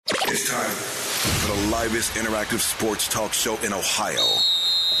It's time for the livest interactive sports talk show in Ohio.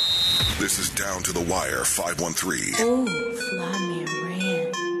 This is Down to the Wire 513. Oh, fly me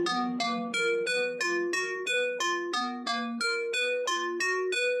ran.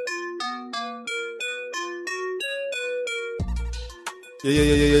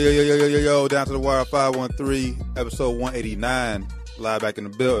 Yo, Down to the Wire 513, episode 189. Live back in the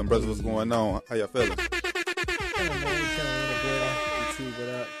building. Brothers, what's going on? How y'all feeling?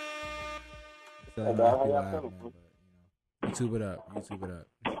 YouTube it up.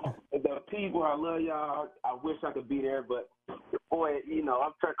 The people, I love y'all. I wish I could be there, but boy, you know,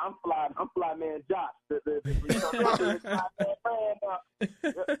 I'm fly man Josh.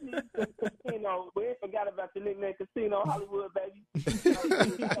 Casino. We ain't forgot about your nickname, Casino Hollywood, baby.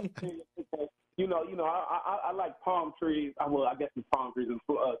 I like palm trees. I guess it's palm trees in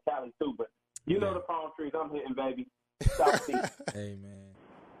Cali too, but you know the palm trees I'm hitting, baby. South Beach. Hey man,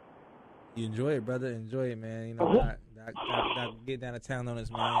 you enjoy it, brother. Enjoy it, man. You know, not get down to town on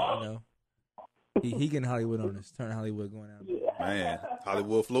us, man. You know, he getting Hollywood on us. Turn Hollywood going out. Man,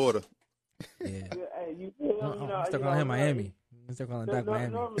 Hollywood, Florida. Yeah. Hey, I'm stuck on him, Miami. I'm stuck on Doc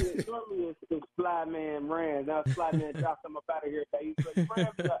Miami. Normally it's Fly Man Rand. Now Fly Man Josh, I'm up out of here, baby. But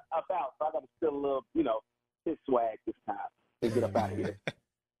Rand's about, so I got to steal a little, his swag this time to get up out of here.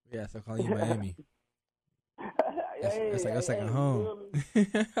 Yeah, so calling you Miami. That's like a home. They be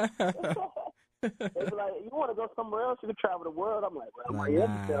like, you want to go somewhere else? You can travel the world. I'm like, well,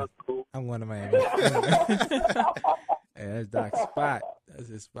 Miami sounds cool. I'm going to Miami. Hey, that's Doc's spot. That's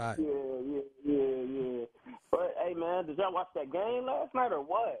his spot. Yeah. But, hey, man, did y'all watch that game last night or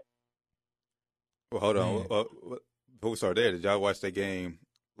what? Well, hold on. Before we start there, did y'all watch that game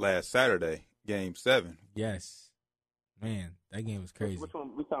last Saturday, Game 7? Yes. Man, that game was crazy. Which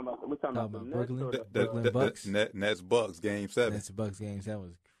one we talking about? We talking about Brooklyn Bucks. Nets Bucks, Game 7. Nets Bucks Game 7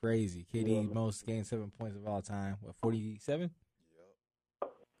 was crazy. KD most Game 7 points of all time. What, 47?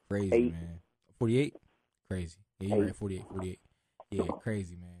 Yep. Crazy, 8. man. 48? Crazy. Yeah, you're right. 48. Yeah,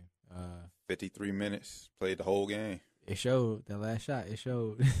 crazy, man. 53 minutes, played the whole game. It showed. That last shot, it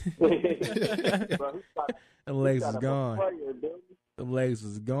showed. The legs was gone. The legs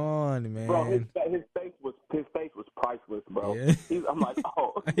was gone, man. Bro, his face was priceless, bro. Yeah. I'm like,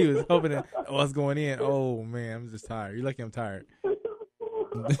 oh. He was hoping that I was going in. Oh man, I'm just tired. You're lucky I'm tired. His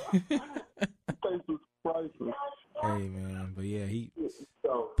face was priceless. Hey man, but yeah, he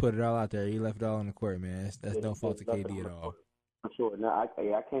put it all out there. He left it all on the court, man. That's no fault to KD at all. For sure. No, I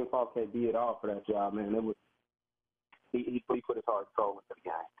can't fault KD at all for that job, man. It was he put his heart and soul into the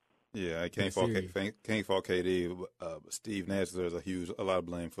game. Yeah, I can't fault KD. But Steve Nash deserves a lot of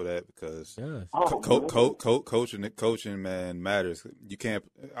blame for that because coaching, man, matters. You can't.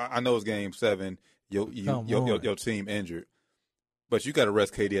 I know it's Game 7. Your team injured, but you got to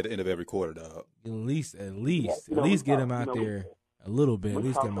rest KD at the end of every quarter, dog. At least get him out there a little bit. At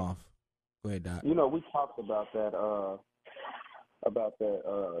least get him off. Go ahead, Doc. We talked about that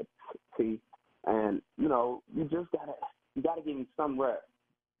T, and you just gotta give him some rest.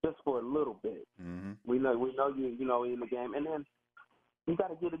 Just for a little bit. Mm-hmm. We know you in the game, and then you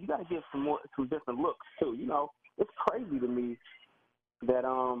gotta give some different looks too. It's crazy to me that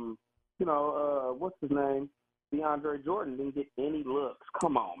what's his name, DeAndre Jordan didn't get any looks.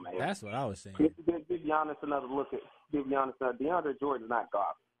 Come on, man. That's what I was saying. Give Giannis another look. DeAndre Jordan's not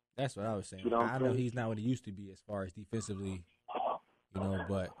garbage. That's what I was saying. I know he's not what he used to be as far as defensively.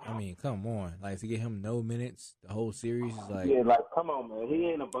 But I mean, come on, like to get him no minutes the whole series is like. Yeah, like come on, man. He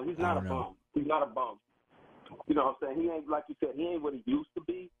ain't a bum. He's not a bum. He's not a bum. You know what I'm saying? He ain't, like you said, he ain't what he used to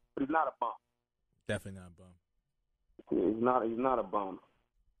be, but he's not a bum. Definitely not a bum. Yeah, he's not a bum.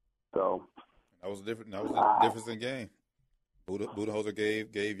 So that was different. That was the difference in game. Budenholzer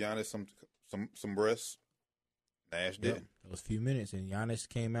gave Giannis some rest. Nash didn't. Those few minutes, and Giannis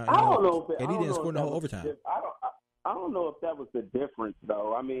came out. I don't know if he didn't score in the whole overtime. I don't know if that was the difference,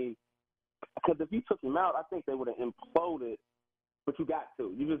 though. I mean, because if you took him out, I think they would have imploded. But you got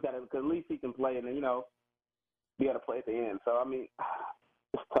to. You just got to, because at least he can play, and then, be able to play at the end. So, I mean,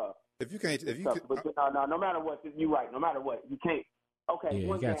 it's tough. If you can't. But no matter what, you're right. No matter what, you can't. Okay, yeah,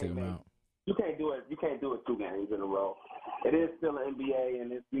 one you got to game, take him man. out. You can't do it. You can't do it 2 games in a row. It is still an NBA,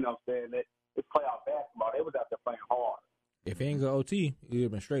 and it's, saying that it's playoff basketball. They was out there playing hard. If he ain't go OT, he would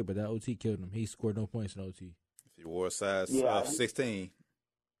have been straight, but that OT killed him. He scored no points in OT. He wore a size 16.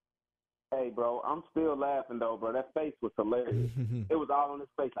 Hey, bro, I'm still laughing, though, bro. That face was hilarious. It was all on his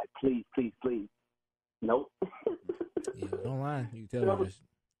face, like, please, please, please. Nope. Yeah, don't lie. You can tell me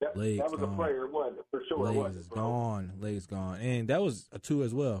legs that was gone. A prayer, wasn't it? For sure. Legs gone. And that was a 2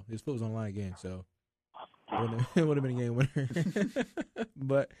 as well. His foot was on the line again, so. It would have been a game winner.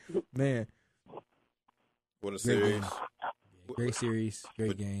 But man, what a series! Great series,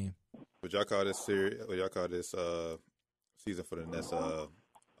 great game. Would y'all call this series? Would y'all call this season for the Nets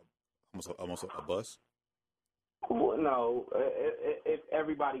almost a bust? Well, no, if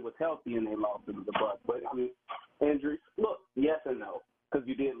everybody was healthy and they lost, it was a bust. But I mean, injuries. Look, yes and no, because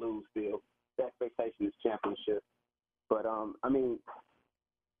you did lose. Still, the expectation is championship. But I mean,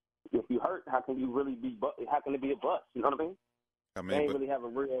 if you hurt, how can you really be? How can it be a bust? You know what I mean? They ain't really have a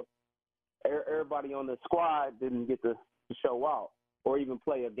real. Everybody on the squad didn't get to show out or even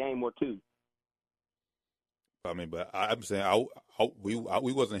play a game or two. I mean, but I'm saying we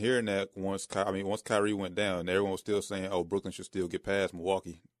wasn't hearing that once. Once Kyrie went down, everyone was still saying, "Oh, Brooklyn should still get past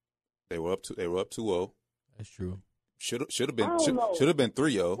Milwaukee." They were up 2-0. That's true. Should have been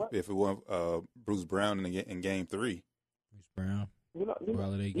 3-0 if it wasn't Bruce Brown in Game 3. Bruce Brown. I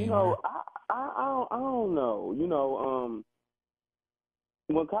don't know.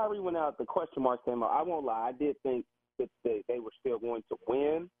 When Kyrie went out, the question marks came out. I won't lie. I did think that they were still going to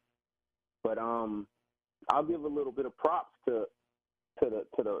win, but I'll give a little bit of props to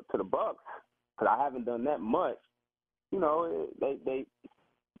the Bucks because I haven't done that much. They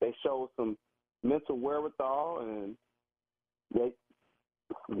showed some mental wherewithal and they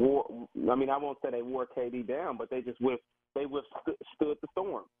wore. I mean, I won't say they wore KD down, but they just withstood the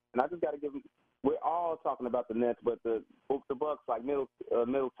storm. And I just got to give them. We're all talking about the Nets, but the Bucks, like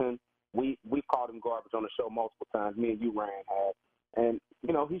Middleton, we've called him garbage on the show multiple times. Me and you, Ryan, had, and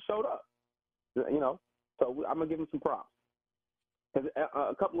he showed up. So I'm gonna give him some props. Because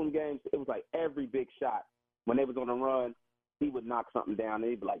a couple of them games, it was like every big shot when they was on a run, he would knock something down, and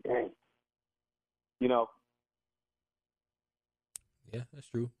he'd be like, "Dang," Yeah, that's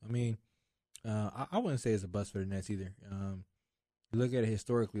true. I mean, I wouldn't say it's a bust for the Nets either. You look at it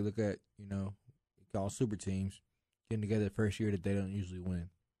historically. Look at all super teams getting together the first year that they don't usually win.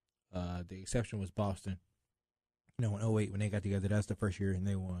 The exception was Boston. In 2008 when they got together, that's the first year and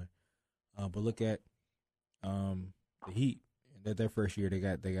they won. But look at the Heat. That their first year they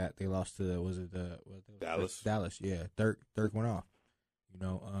lost to Dallas? Dallas, yeah. Dirk went off. They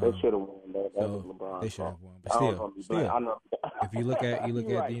should have won. That was LeBron. They should have won, but still, if you look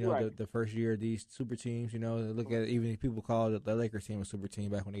at the first year of these super teams, look at even people call the Lakers team a super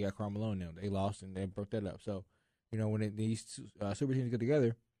team back when they got Karl Malone. Now they lost and they broke that up. So when these super teams get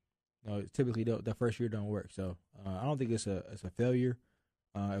together, typically the first year don't work. So I don't think it's a failure.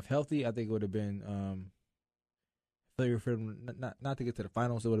 If healthy, I think it would have been failure for them not to get to the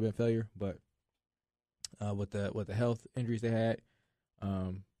finals. It would have been failure, but with the health injuries they had,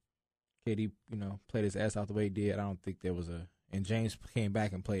 KD played his ass off the way he did. I don't think there was and James came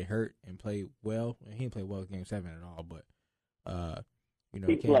back and played hurt and played well. And he didn't play well in Game 7 at all, but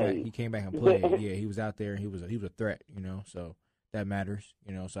he came back and played. Yeah, he was out there and he was a threat. So that matters.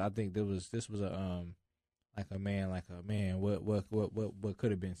 So I think this was a man what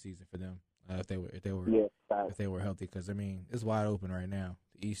could have been season for them if they were healthy, because it's wide open right now.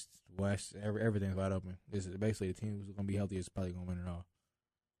 The East, West, everything's wide open. This is basically the team who's going to be healthy is probably going to win it all.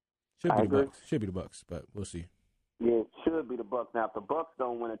 Should be the Bucks, but we'll see. Yeah, it should be the Bucks. Now, if the Bucks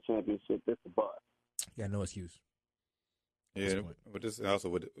don't win a championship, it's the Bucks. Yeah, no excuse. Yeah, but just go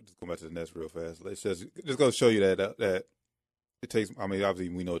back to the Nets real fast. Let's just go show you that it takes. Obviously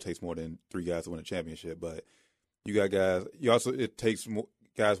we know it takes more than 3 guys to win a championship, but you got guys. It takes more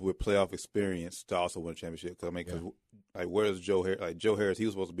guys with playoff experience to also win a championship. Because where's Joe Harris? Like Joe Harris, he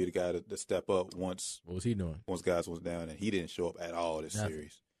was supposed to be the guy to step up once. What was he doing? Once guys was down, and he didn't show up at all this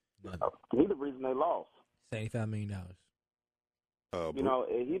series. He's the reason they lost. $75 million.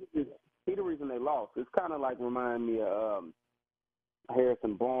 He the reason they lost. It's kind of like remind me of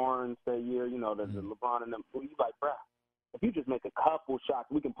Harrison Barnes that year. The LeBron and them. He's like, bruh, if you just make a couple shots,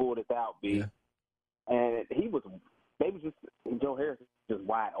 we can pull this out, B. Yeah. And Joe Harris was just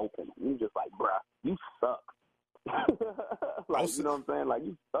wide open. He was just like, bruh, you suck. You know what I'm saying? Like,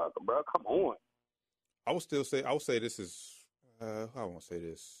 you suck, bruh. Come on. I would say this is. How I want to say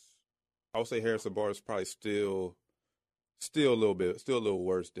this. I would say Harrison Barnes is probably still a little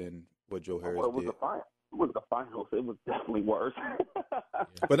worse than what Joe Harris did. It was the finals. It was definitely worse.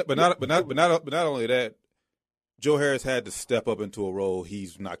 but not only that, Joe Harris had to step up into a role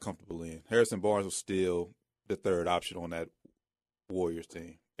he's not comfortable in. Harrison Barnes was still the third option on that Warriors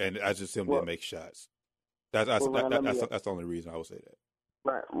team, and I just him didn't make shots. That's the only reason I would say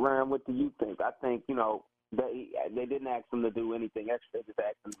that. Ryan, what do you think? I think they didn't ask him to do anything extra. They just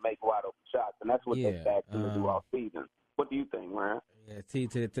asked him to make wide open shots, and that's what they asked him to do all season. What do you think, Ryan? Yeah,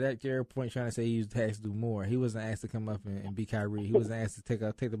 to that Jared point, trying to say he was asked to do more. He wasn't asked to come up and be Kyrie. He wasn't asked to take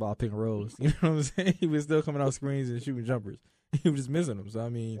the ball, pick and rolls. You know what I'm saying? He was still coming off screens and shooting jumpers. He was just missing them. So I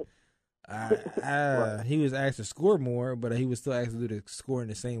mean, he was asked to score more, but he was still asked to do the scoring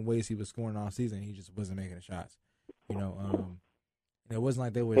the same ways he was scoring all season. He just wasn't making the shots. You know, and it wasn't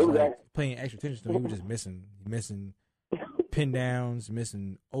like they was like paying extra attention to him. He was just missing pin downs,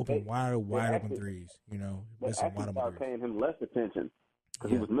 missing wide open threes. You know, missing wide open threes. Paying him less attention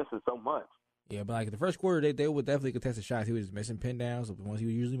because he was missing so much. Yeah, but like the first quarter, they would definitely contest the shots. He was just missing pin downs, the ones he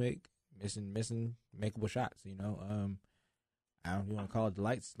would usually make, missing makeable shots. You know, I don't you want to call it the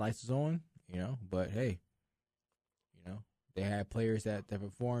lights is on. You know, but hey, you know they had players that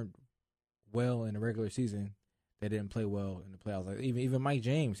performed well in the regular season. They didn't play well in the playoffs. Like even Mike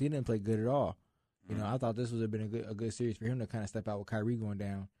James, he didn't play good at all. You know, I thought this would have been a good series for him to kind of step out with Kyrie going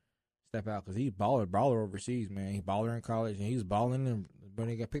down, because he's baller overseas, man. He's baller in college, and he was balling, and when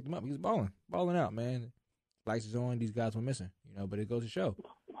they got picked him up, he was balling out, man. Lights is on, these guys were missing, you know. But it goes to show,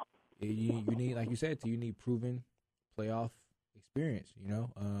 you need, like you said, you need proven playoff experience, you know.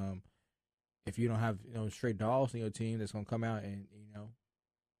 If you don't have straight dogs in your team that's gonna come out and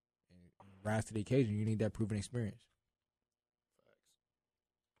rise to the occasion, you need that proven experience.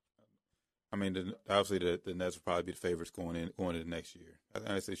 I mean, obviously the Nets will probably be the favorites going into next year. I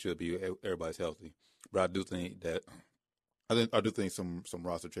think it should be everybody's healthy, but I do think some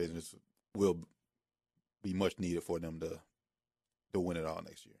roster changes will be much needed for them to win it all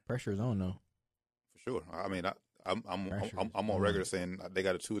next year. Pressure is on though. For sure. I mean, I'm on record saying they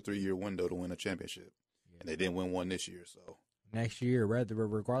got a 2 or 3 year window to win a championship, and they didn't win one this year. So next year,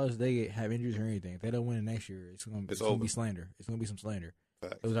 regardless if they have injuries or anything, if they don't win it next year, it's gonna be slander. It's gonna be some slander.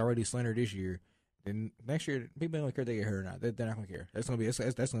 Facts. It was already slander this year. Then next year, people don't care if they get hurt or not. They're not gonna care. That's gonna be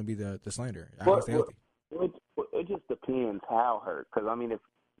the slander. It just depends how hurt. Because I mean, if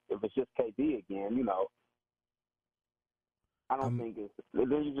it's just KD again, you know, I don't think it's.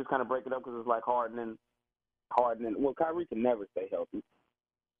 Then you just kind of break it up because it's like Harden and. Well, Kyrie can never stay healthy,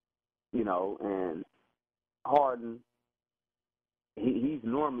 you know, and Harden, he's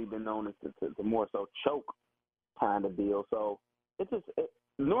normally been known to more so choke kind of deal. So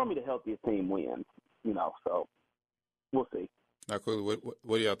normally the healthiest team wins, you know. So we'll see. Now, quickly,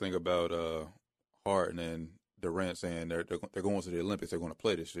 what do y'all think about Harden and Durant saying they're going to the Olympics? They're going to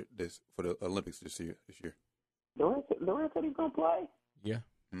play this for the Olympics this year. Durant said he's going to play. Yeah.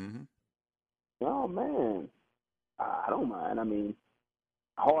 Mm-hmm. Oh man, I don't mind. I mean,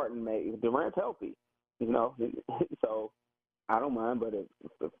 Durant's healthy, you know, so I don't mind. But if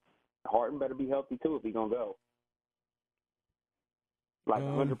Harden better be healthy too if he's gonna go. Like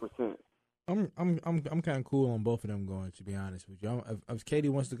 100%. I'm kind of cool on both of them going. To be honest with you, if KD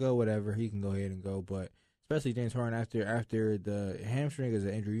wants to go, whatever, he can go ahead and go. But especially James Harden after the hamstring is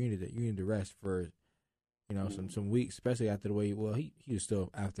an injury, you need to rest for some weeks, especially after the way he was still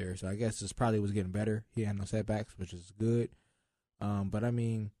out there. So I guess this probably was getting better. He had no setbacks, which is good. But I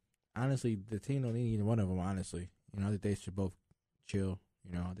mean, honestly, the team don't need either one of them. Honestly, I think they should both chill.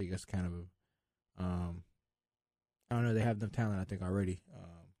 I think that's kind of I don't know. They have enough talent, I think, already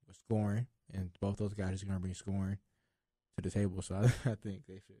with scoring, and both those guys are going to bring scoring to the table. So I think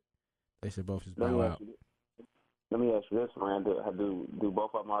they should both just bow out. Let me ask you this, man. Do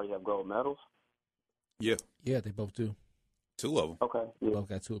both of them already have gold medals? Yeah. Yeah, they both do. 2 of them. Okay. Yeah. They both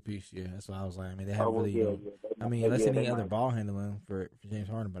got 2 apiece. Yeah, that's what I was like. I mean, they have really. I mean, unless they need other ball handling for James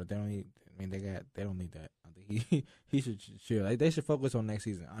Harden, but they don't need. I mean, they don't need that. I think he should chill. Like, they should focus on next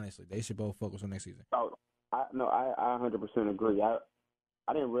season. Honestly, they should both focus on next season. Oh, I 100% agree. I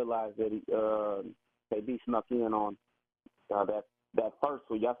didn't realize that KD snuck in on that first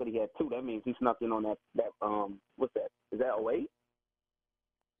one. Y'all said he had 2. That means he snuck in on that what's that? Is that 08?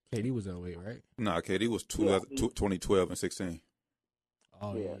 KD was 08, right? No, KD was 2012 and 16.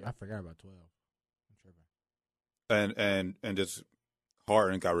 Oh yeah, I forgot about 12. I'm tripping. And just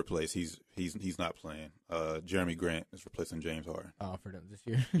Harden got replaced. He's not playing. Jeremy Grant is replacing James Harden. Oh, for them this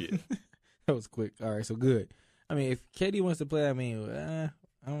year. Yeah, that was quick. All right, so good. I mean, if KD wants to play, I mean,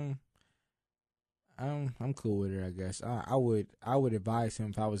 I'm cool with it. I guess I would advise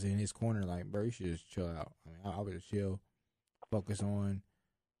him if I was in his corner, like, bro, you should just chill out. I mean, I would just chill, focus on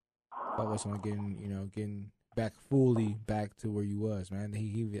getting fully back to where you was, man. I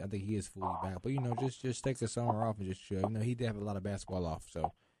think he is fully back. But just take the summer off and just chill. He did have a lot of basketball off,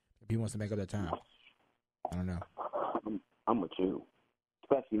 so if he wants to make up that time, I don't know. I'm with you,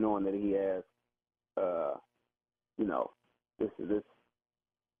 especially knowing that he has, this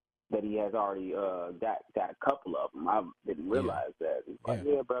that he has already got a couple of them. I didn't realize that. He's like,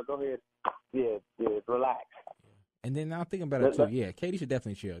 yeah, bro, go ahead. Yeah, relax. And then now thinking about it too, yeah, KD should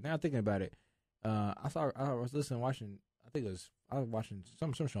definitely chill. Now thinking about it, I was watching. I think I was watching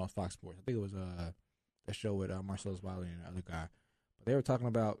some show on Fox Sports. I think it was a show with Marcellus Wiley and another guy. But they were talking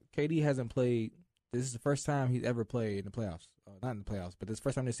about KD hasn't played. This is the first time he's ever played in the playoffs. Not in the playoffs, but this is the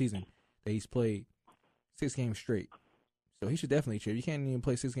first time this season that he's played 6 games straight. So he should definitely chill. You can't even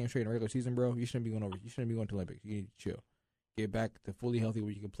play 6 games straight in a regular season, bro. You shouldn't be going to Olympics. You need to chill. Get back to fully healthy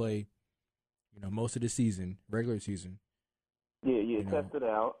where you can play, most of the season, regular season. Yeah, test it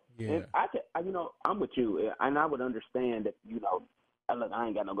out. Yeah. And I'm with you, and I would understand that, look, I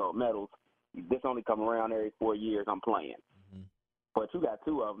ain't got no gold medals. This only come around every 4 years I'm playing. Mm-hmm. But you got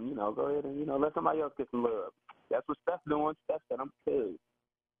 2 of them, go ahead and, let somebody else get some love. That's what Steph's doing. Steph said, I'm good.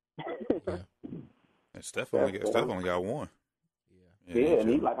 Yeah. And Steph only got 1. Yeah, and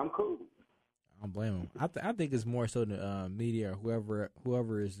he's like, I'm cool. I don't blame him. I think it's more so the media or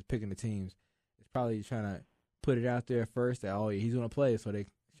whoever is picking the teams is probably trying to put it out there first that, he's going to play, so they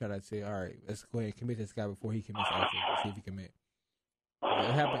try to say, all right, let's go ahead and commit this guy before he commits after. Let's see if he commit.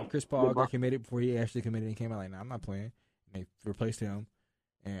 It happened. Chris Paul got committed before he actually committed and came out like, nah, I'm not playing. And they replaced him.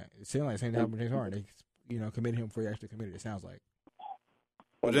 And it seemed like the same thing happened with James Harden. They, committed him before he actually committed, it sounds like.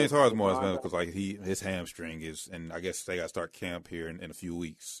 Well, James Harden's more expensive because his hamstring is, and I guess they got to start camp here in a few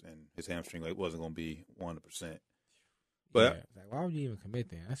weeks, and his hamstring wasn't going to be 100%. But why would you even commit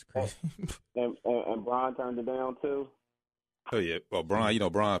then? That's crazy. and Bron turned it down too. Oh yeah, well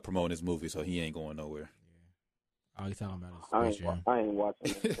Bron promoting his movie, so he ain't going nowhere. Yeah. All he's talking about is I ain't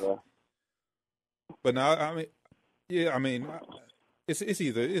watching it. But now, it's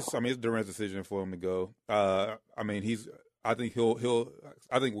either Durant's decision for him to go. I think we're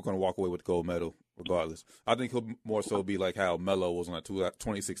going to walk away with the gold medal regardless. I think he'll more so be like how Melo was on that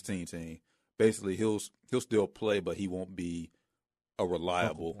 2016 team. Basically, he'll still play, but he won't be a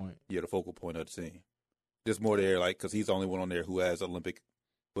reliable, the focal point of the team. Just more there, because he's the only one on there who has Olympic.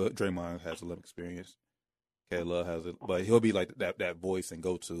 But Draymond has Olympic experience. Kevin Love has it, but he'll be like that voice and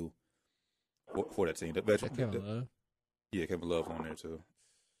go to for that team. Kevin Love. Yeah, Kevin Love on there too.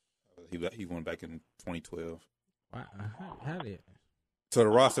 He won back in 2012. Wow, how did? So the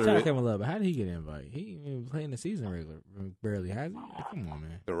roster. Kevin Love, but how did he get invited? He didn't even play in the season barely. Has he? Come on,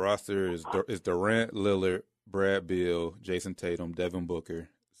 man. The roster is Durant, Lillard, Brad Beal, Jason Tatum, Devin Booker,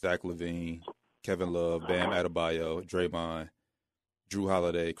 Zach LaVine, Kevin Love, Bam Adebayo, Draymond, Drew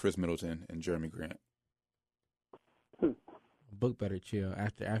Holiday, Chris Middleton, and Jeremy Grant. Book better chill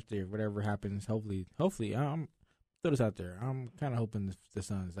after whatever happens. Hopefully, I'm throw this out there. I'm kind of hoping the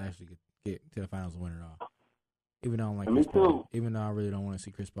Suns actually get to the finals and win it all. Even though I don't like Chris Paul, even though I really don't want to see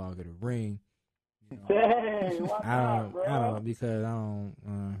Chris Paul get a ring. Dang, I don't because I don't.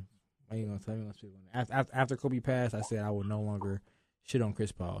 What you gonna tell me? After Kobe passed, I said I would no longer shit on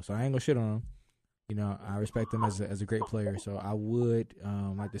Chris Paul. So I ain't gonna shit on him. I respect him as a great player. So I would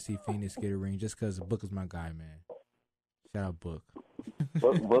like to see Phoenix get a ring just because Book is my guy, man. Shout out Book.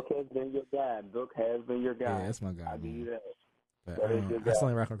 Book has been your guy. Book has been your guy. Yeah, that's my guy. I give you that. But I still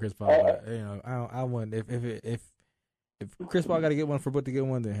ain't rock on Chris Paul. But, I wouldn't. If Chris Paul got to get one for Book to get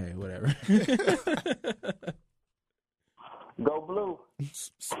one, then hey, whatever. Go blue.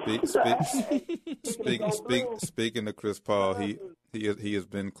 Speaking of Chris Paul, he has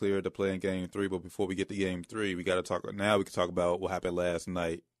been cleared to play in Game 3. But before we get to Game 3, we got to talk. Now we can talk about what happened last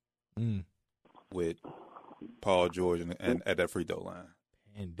night with Paul George and at that free throw line.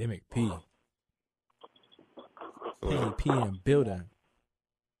 Pandemic P. Penny P in building.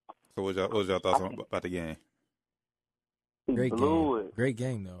 So what was y'all thoughts about the game? Great game. Great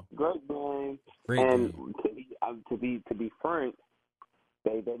game though. Great game. Great game. To be frank,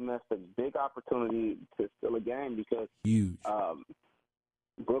 they missed a big opportunity to steal a game because huge.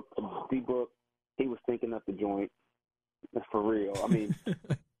 Book, he was thinking up the joint. For real. I mean,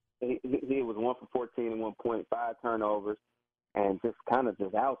 he was 1 for 14 and 1.5 turnovers, and just kind of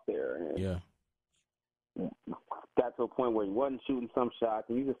just out there. And yeah. Got to a point where he wasn't shooting some shots,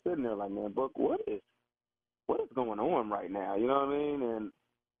 and you just sitting there like, man, Book, what is going on right now? You know what I mean? And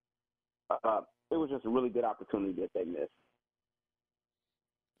it was just a really good opportunity that they missed.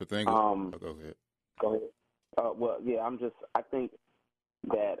 The thing. Go ahead. Go ahead. Well, yeah, I think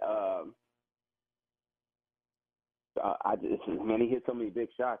that he hit so many big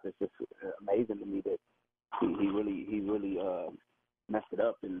shots. It's just amazing to me that he really messed it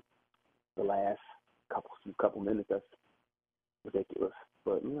up in the last couple minutes. That's ridiculous,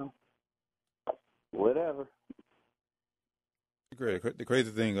 but whatever. Great. The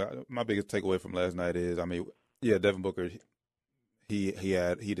crazy thing, my biggest takeaway from last night is, Devin Booker, he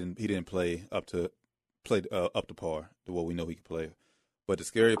didn't play up to par to what we know he could play. But the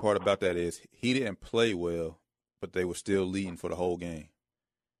scary part about that is he didn't play well but they were still leading for the whole game.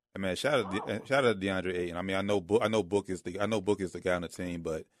 And man, shout out to DeAndre Ayton. I mean, I know Book is the guy on the team,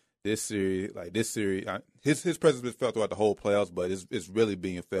 but this series, his presence was felt throughout the whole playoffs, but it's really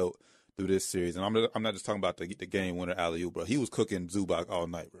being felt through this series. And I'm not just talking about the game winner alley-oop, bro. He was cooking Zubac all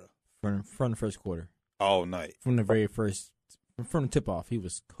night, bro. From the first quarter, all night, from the very first, from the tip off, he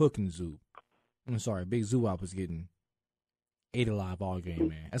was cooking Zub. I'm sorry, Big Zubac was getting ate alive all game,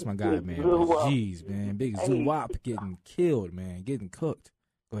 man. That's my guy, man. Jeez, man, Big Zubac getting killed, man, getting cooked.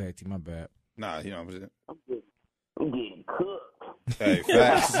 Go ahead, T. My bad. Nah, I'm getting cooked. Hey,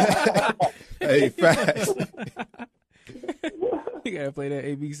 facts. Hey, facts. You gotta play that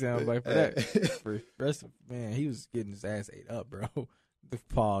AB sound bite for that. For rest of, man, he was getting his ass ate up, bro.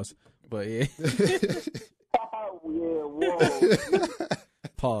 Pause. But yeah. Oh, yeah, whoa.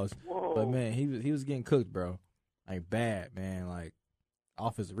 Pause. Whoa. But man, he was getting cooked, bro. Like bad, man. Like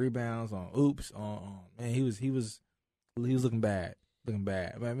offensive rebounds on oops on man. He was looking bad. Looking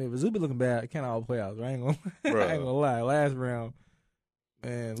bad. I mean, if Zuby looking bad, it can't all playoffs. I ain't gonna lie. Last round,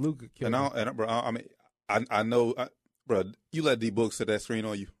 man, Luka killed him. And bro, I mean, I know, bro. You let D Book set that screen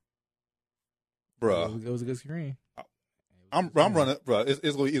on you, bro. It was a good screen. I'm running, bro.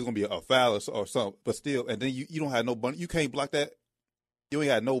 It's gonna be a foul or something, but still, and then you don't have no bunny. You can't block that. You ain't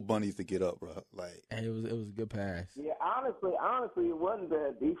got no bunnies to get up, bro. Like, and it was a good pass. Yeah, honestly, it wasn't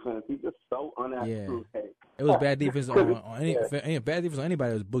bad defense. He just so unathletic. Yeah. It was bad defense on any bad defense on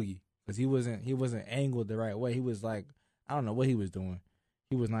anybody. It was Boogie because he wasn't angled the right way. He was like, I don't know what he was doing.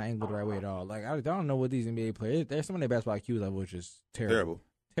 He was not angled the right way at all. Like, I don't know what these NBA players. There's some of their basketball IQ level which is terrible,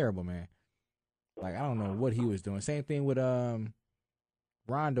 man. Like, I don't know what he was doing. Same thing with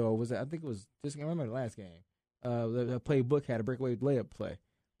Rondo. I think it was this game. I remember the last game. The play Book had a breakaway layup play.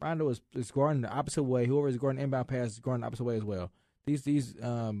 Rondo is guarding the opposite way. Whoever is guarding inbound pass is guarding the opposite way as well. These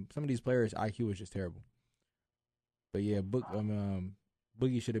some of these players' IQ is just terrible. But yeah,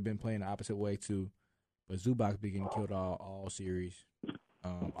 Boogie should have been playing the opposite way too. But Zubac be getting killed all series,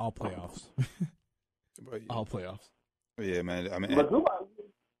 all playoffs, all playoffs. Yeah, man. I mean, but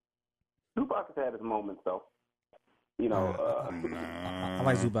Zubac has had his moments though. You know, I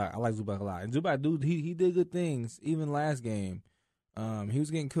like Zubac. I like Zubac a lot. And Zubac, dude, he did good things. Even last game, he was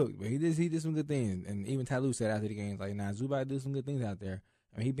getting cooked, but he did some good things. And even Ty Lue said after the game, like, nah, Zubac did some good things out there.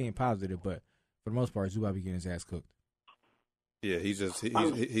 I mean, he being positive, but for the most part, Zubac be getting his ass cooked. Yeah, he's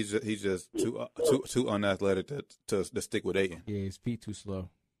just too unathletic to stick with Ayton. Yeah, his feet too slow.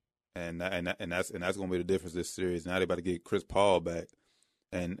 And that's gonna be the difference this series. Now they about to get Chris Paul back,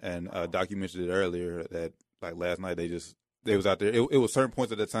 and Doc, you mentioned it earlier that like last night they was out there. It was certain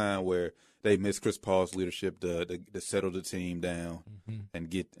points at the time where they missed Chris Paul's leadership to settle the team down and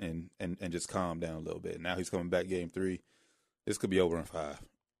get and just calm down a little bit. Now he's coming back game 3. This could be over in 5.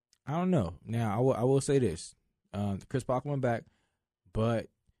 I don't know. Now I will say this: Chris Paul coming back, but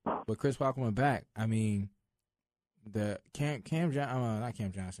Chris Paul coming back. I mean, the Campaign's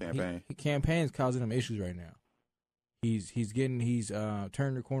causing him issues right now. He's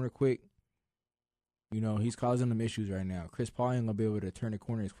turning the corner quick. You know, he's causing them issues right now. Chris Paul ain't gonna be able to turn the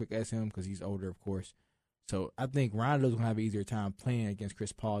corner as quick as him because he's older, of course. So I think Rondo's gonna have an easier time playing against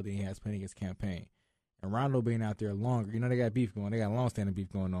Chris Paul than he has playing against Campaign. And Rondo being out there longer, you know, they got beef going. They got long-standing beef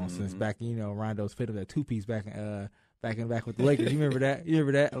going on since back. You know, Rondo's fit of that 2-piece back with the Lakers. You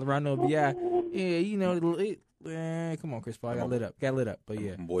remember that? Rondo be out. Yeah, you know, come on, Chris Paul, got lit up. But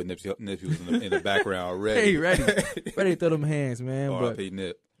yeah, boy, Nipsey was in the background already. Hey, ready to throw them hands, man. RP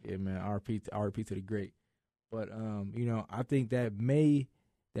Nip. Yeah, man. RP to the great. But you know, I think that may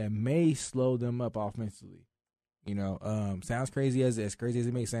slow them up offensively. You know, sounds crazy as crazy as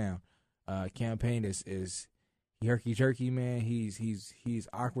it may sound. Campaign is herky jerky, man. He's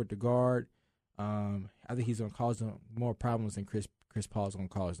awkward to guard. I think he's gonna cause them more problems than Chris Paul's gonna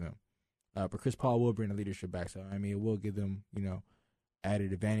cause them. But Chris Paul will bring the leadership back, so I mean, it will give them, you know,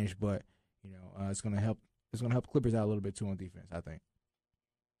 added advantage. But you know, it's gonna help Clippers out a little bit too on defense, I think.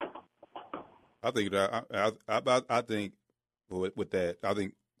 I think with that, I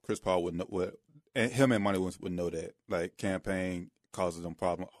think Chris Paul would know and him and Monty would know that like Campaign causes them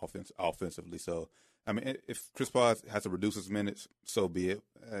problem offensively. So I mean, if Chris Paul has to reduce his minutes, so be it.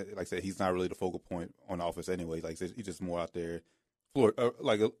 Like I said, he's not really the focal point on offense anyway. Like I said, he's just more out there,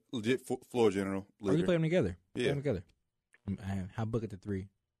 like a legit floor general leader. You play them together. Yeah. Play them together. And how Book at the 3?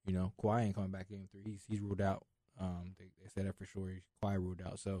 You know, Kawhi ain't coming back game 3. He's ruled out. They said that for sure. Kawhi ruled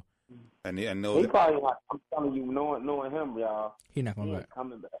out. So. And I he know probably not. I'm telling you, knowing him, y'all. He not coming back.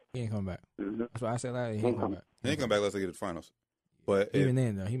 He ain't coming back. Mm-hmm. That's why I said that. He ain't coming back. He ain't coming back unless they get to the finals. But even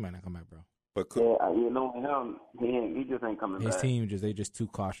then, though, he might not come back, bro. But knowing him, he just ain't coming back. His team they just too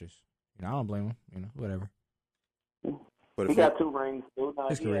cautious. You know, I don't blame him. You know, whatever. But he got 2 rings.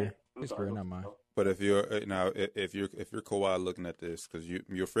 His career, not mine. But if you're Kawhi looking at this, because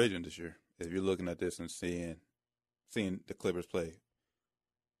you're free agent this year, if you're looking at this and seeing the Clippers play,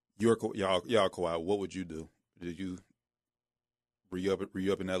 y'all Kawhi, what would you do? Did you re-up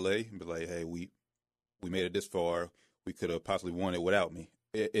in LA and be like, hey, we made it this far, we could have possibly won it without me.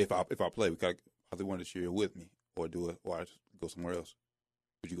 If I play, we could possibly won this year with me, or I just go somewhere else.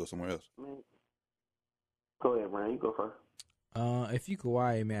 Would you go somewhere else? Go ahead, Ryan. You go first. If you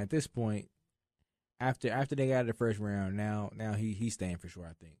Kawhi, man, at this point, after they got out of the first round, now he's staying for sure.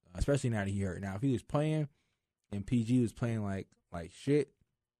 I think, especially now that he hurt. Now, if he was playing and PG was playing like shit,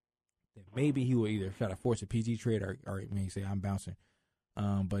 then maybe he would either try to force a PG trade or say I'm bouncing.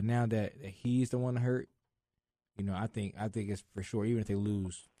 But now that he's the one hurt, I think it's for sure. Even if they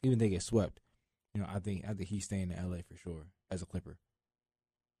lose, even if they get swept, I think he's staying in LA for sure as a Clipper.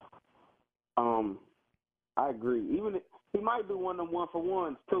 I agree. Even if he might do one of them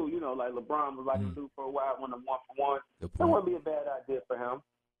 1-for-1s too. Like LeBron was like to do for a while, one of them 1-for-1s. That wouldn't be a bad idea for him.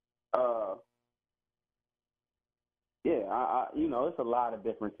 It's a lot of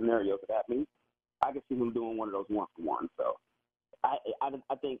different scenarios for that. I mean, I can see him doing one of those 1-for-1s. So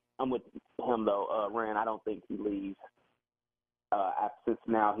I think I'm with him though, Rand. I don't think he leaves. Since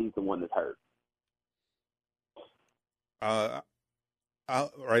now he's the one that's hurt.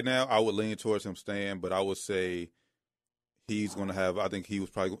 Right now, I would lean towards him staying, but I would say he's going to have. I think he's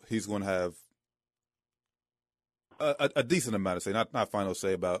going to have a decent amount of say, not final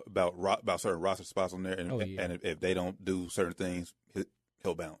say about certain roster spots on there, and if they don't do certain things,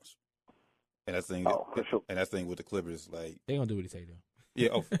 he'll bounce. And that's the thing. And that's the thing with the Clippers, like they gonna do what he say though.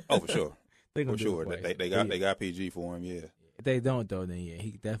 Yeah, for sure. They gonna for sure. They got PG for him. Yeah. If they don't though, then yeah,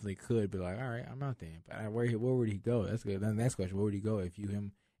 he definitely could be like, all right, I'm out there. But where would he go? That's good. Then the next question: where would he go if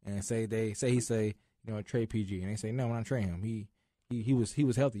him and say trade PG, and they say no, I'm not trading him. He was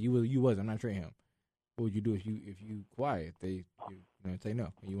healthy. You was. I'm not trading him. What would you do if you quiet? They say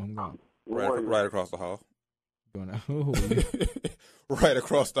no, and you want him gone. Right across the hall. Right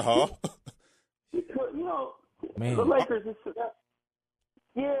across the hall. Man, the Lakers.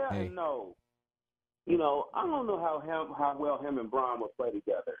 And no. I don't know how well him and Bron will play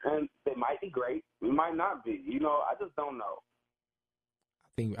together, and they might be great. We might not be. I just don't know.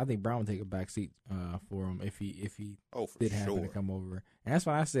 I think Brown would take a back seat for him if he did happen to come over, and that's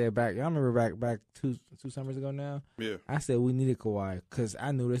why I said back. I remember back two summers ago now. Yeah, I said we needed Kawhi because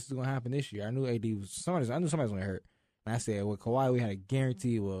I knew this was gonna happen this year. I knew AD was somebody was gonna hurt, and I said with Kawhi we had a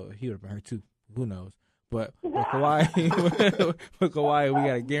guarantee. Well, he would have been hurt too. Who knows? But with Kawhi, we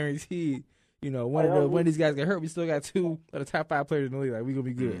got a guarantee. One of these guys get hurt, we still got 2 of the top 5 players in the league. Like we gonna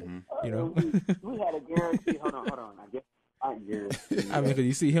be good. Mm-hmm. We had a guarantee. Hold on. I guess I'm guaranteed. I mean, because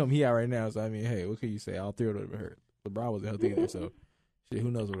you see him, he out right now. So I mean, hey, what can you say? All 3 of them been hurt. LeBron wasn't healthy either, so shit, who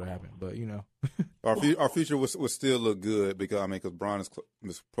knows what will happen? But our future would still look good because Bron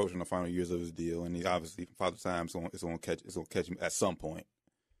is approaching the final years of his deal, and he obviously Father Time is going to catch him at some point.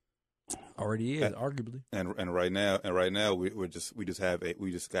 Already is, arguably. And right now we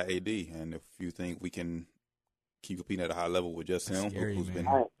just got AD, and if you think we can keep competing at a high level with just him, who's been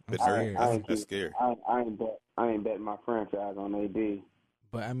hurt, that's scary. I ain't betting my franchise on AD.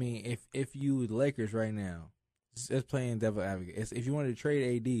 But I mean, if you the Lakers right now, just playing devil advocate, if you wanted to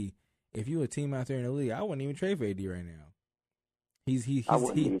trade AD, if you a team out there in the league, I wouldn't even trade for AD right now. He's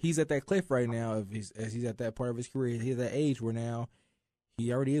at that cliff right now. As he's at that part of his career, he's at that age where now.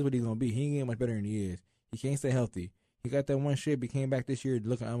 He already is what he's going to be. He ain't getting much better than he is. He can't stay healthy. He got that one shit, but he came back this year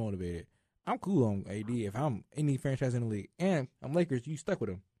looking unmotivated. I'm cool on AD if I'm any franchise in the league. And I'm Lakers, you stuck with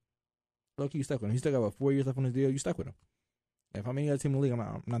him. Look, you stuck with him. He still got about 4 years left on his deal. You stuck with him. If I'm any other team in the league,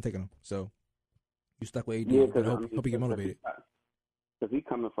 I'm not taking him. So, you stuck with AD. Yeah, hope he get motivated. Because he's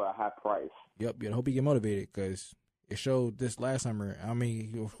coming for a high price. Yep, I hope he get motivated because it showed this last summer. I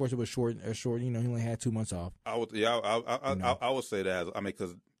mean, of course, it was short. He only had 2 months off. I would say that. I mean,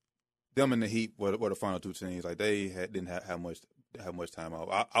 because them and the Heat were the final 2 teams. Like they didn't have much time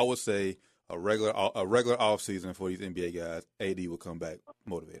off. I would say a regular off season for these NBA guys, AD would come back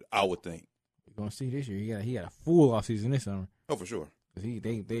motivated. I would think. We're gonna see this year. He got a full off season this summer. Oh, for sure. Cause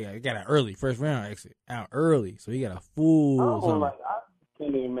they got an early first round exit out early, so he got a full summer.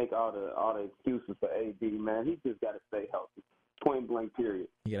 Can't even make all the excuses for AD, man. He just got to stay healthy. Point blank. Period.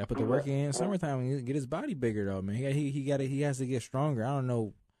 He got to put the work in summertime and get his body bigger though, man. He has to get stronger. I don't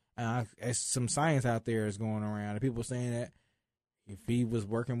know. Some science out there is going around, and people saying that if he was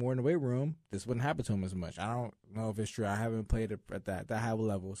working more in the weight room, this wouldn't happen to him as much. I don't know if it's true. I haven't played at that high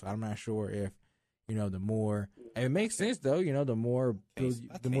level, so I'm not sure if the more. And it makes sense though. The more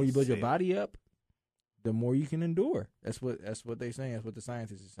you build your body up. the more you can endure. That's what they're saying. That's what the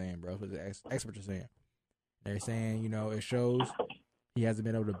scientists are saying, bro. That's what the experts are saying. They're saying, it shows he hasn't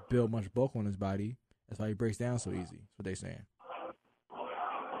been able to build much bulk on his body. That's why he breaks down so easy. That's what they're saying.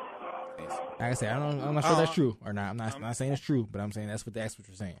 Like I said, I'm not sure that's true or not. I'm not saying it's true, but I'm saying that's what the experts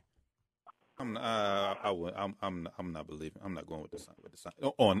are saying. I'm not believing. I'm not going with the sign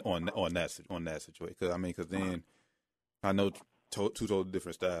on that situation because then I know two totally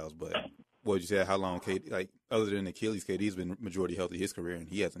different styles. But what would you say? How long KD, like other than Achilles, KD's been majority healthy his career, and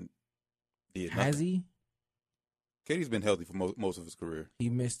he hasn't. Has he? KD's been healthy for most of his career. He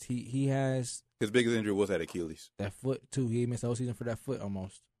missed. He has. His biggest injury was at Achilles. That foot too. He missed the whole season for that foot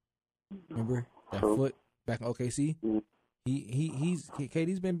almost. Remember that foot back in OKC?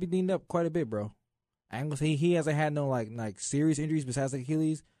 KD's been beaten up quite a bit, bro. I ain't gonna say he hasn't had no like serious injuries besides like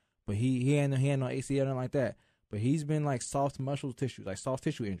Achilles, but he had no ACL nothing like that. But he's been like soft muscle tissue, like soft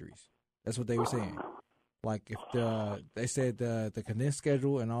tissue injuries. That's what they were saying. Like if they said the condensed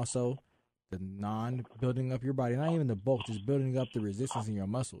schedule and also the non-building up your body, not even the bulk, just building up the resistance in your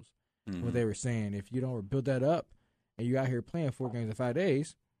muscles. Mm-hmm. What they were saying, if you don't build that up and you out here playing 4 games in 5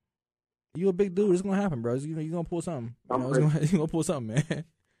 days, you a big dude. It's gonna happen, bro. You're gonna pull something. You're gonna pull something, man.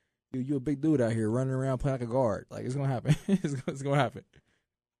 You a big dude out here running around playing like a guard. Like it's gonna happen. It's gonna happen.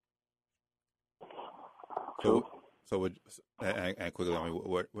 So and quickly, I mean,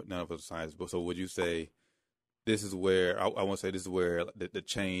 what none of us are scientists, but so would you say this is where I want to say this is where the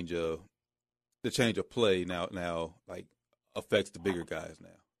change of play now like affects the bigger guys now?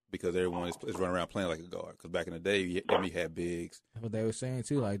 Because everyone is running around playing like a guard. Because back in the day, you had bigs. That's what they were saying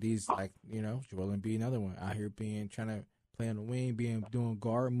too. Like these, Joel Embiid, another one out here trying to play on the wing, doing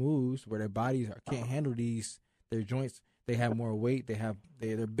guard moves where their bodies can't handle their joints. They have more weight.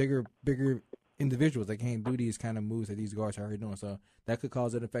 They're bigger individuals. They can't do these kind of moves that these guards are already doing. So that could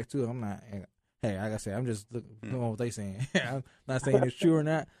cause an effect too. I'm not. Hey, like I said, I'm just doing what they saying. I'm not saying it's true or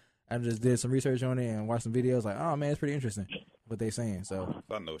not. I just did some research on it and watched some videos. Like, oh man, it's pretty interesting what they saying. So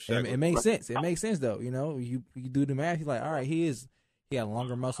I know it makes sense. It makes sense though. You do the math. He's like, all right, he had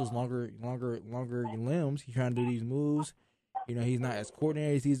longer muscles, longer limbs. He's trying to do these moves. He's not as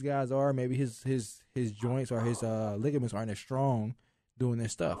coordinated as these guys are. Maybe his joints or his ligaments aren't as strong doing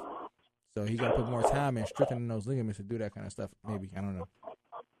this stuff. So he got to put more time in strengthening those ligaments to do that kind of stuff. Maybe, I don't know.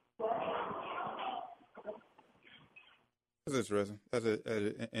 That's interesting. That's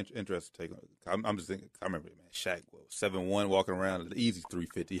an interesting take. I'm just thinking. I remember, man, Shaq 7'1" walking around at easy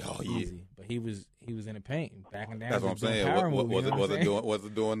 350 all year. Easy, but he was in the paint, backing down. That's what I'm saying.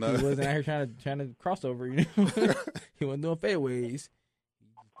 Wasn't doing nothing. He wasn't out here trying to cross over. He wasn't doing fadeaways.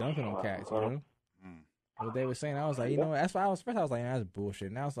 Dunking on cats. What they were saying, I was like, that's why I was like, that's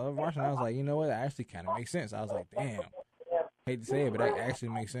bullshit. Now I was watching, I was like, what? That actually kind of makes sense. I was like, damn. Hate to say it, but that actually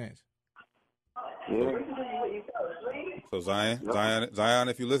makes sense. Yeah. So Zion,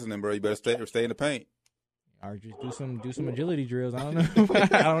 if you're listening, bro, you better stay in the paint. Or just do some agility drills. I don't know.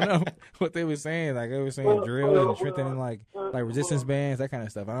 I don't know what they were saying. Like they were saying drills and strengthening like resistance bands, that kind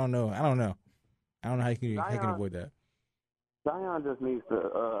of stuff. I don't know how you can avoid that. Zion just needs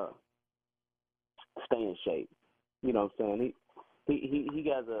to stay in shape. You know what I'm saying?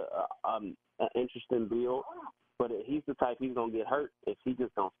 He has an interesting build, but he's the type he's gonna get hurt if he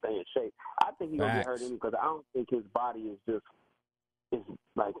just don't stay in shape. I think he's gonna get hurt because I don't think his body is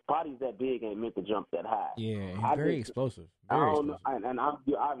like bodies that big ain't meant to jump that high. Yeah, he's very explosive. I don't know, and I'm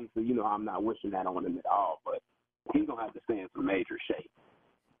obviously I'm not wishing that on him at all, but he's gonna have to stay in some major shape.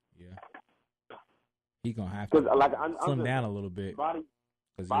 Yeah, he's gonna have to slim down a little bit. Body,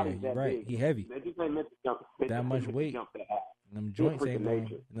 you're right. Big. He heavy. They just ain't meant to jump that much weight. Jump that high. Them joints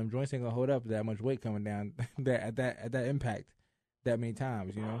ain't gonna hold up that much weight coming down at that impact that many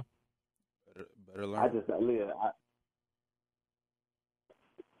times. Better learn.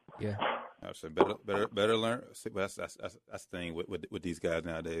 Yeah. I said better learn. That's the thing with these guys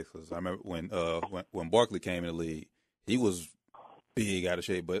nowadays. Because I remember when Barkley came in the league, he was big, out of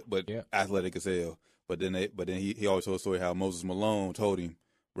shape, but athletic as hell. But then he always told a story how Moses Malone told him,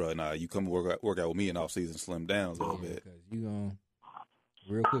 bro, nah, you come work out with me in off season, slim down a little bit. Because you gonna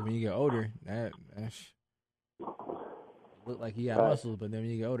real quick when you get older, that look like you got muscles, but then when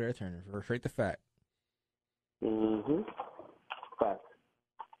you get older, that turns straight to fat. Mm-hmm. Fat.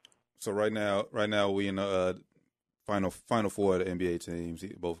 So right now we in the final four of the NBA teams,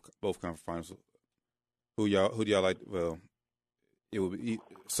 both conference finals. Who do y'all like? Well, it would be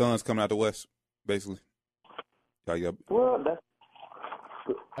Suns coming out the West, basically. Well,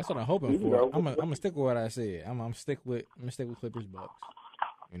 that's what I'm hoping for. I'm gonna stick with what I said. I'm gonna stick with Clippers Bucks.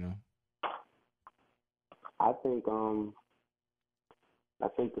 I think I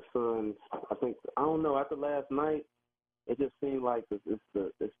think the Suns. I don't know. After last night, it just seemed like it's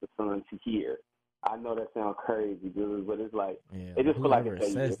the Suns here. I know that sounds crazy, dude, but it's like it just feel like whoever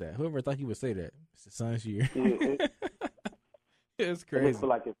says that. Whoever thought you would say that, it's the Suns year. It's crazy. It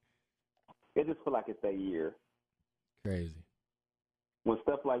just feel like it's that year. Crazy. When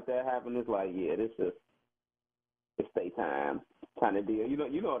stuff like that happens, it's like, it's daytime kind of deal.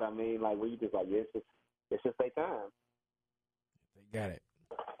 You know what I mean? Like where you just like, it's just daytime. They got it.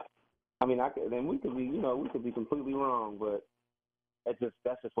 I mean, then we could be completely wrong, but that's just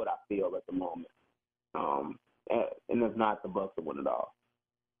what I feel at the moment. And it's not the Bucks that win it all.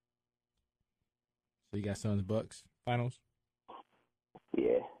 So you got Suns Bucks finals?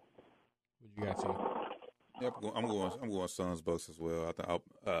 Yeah. What you got, T? Yep, I'm going Suns Bucks as well. I think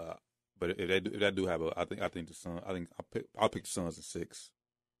but if they do have I think the Suns. I'll pick the Suns in 6.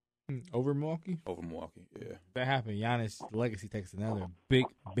 Over Milwaukee? Over Milwaukee, yeah. That happened. Giannis' legacy takes another big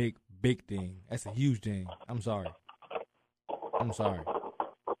thing. That's a huge thing. I'm sorry. 2-time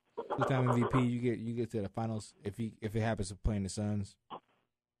MVP. You get to the finals if it happens to playing the Suns.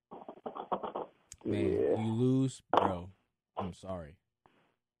 Man, you lose, bro. I'm sorry.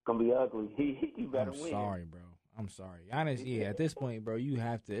 It's gonna be ugly. He better win. I'm sorry, bro. I'm sorry. Giannis, at this point, bro, you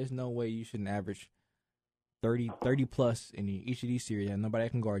have to. There's no way you shouldn't average 30 plus in each of these series, and nobody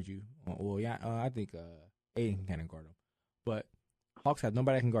can guard you. Well, I think Aiden can guard him, but Hawks have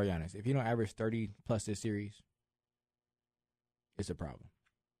nobody that can guard Giannis. If you don't average 30 plus this series, it's a problem.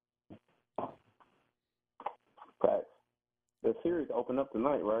 Facts. The series open up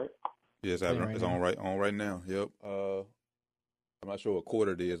tonight, right? Yes, it's on right now. Yep. I'm not sure what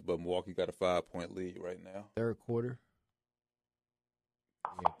quarter it is, but Milwaukee got a 5-point lead right now. Third quarter.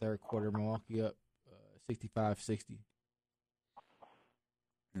 Yeah, third quarter, Milwaukee up 65-60.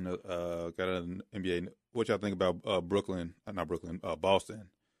 Got an NBA. What y'all think about Boston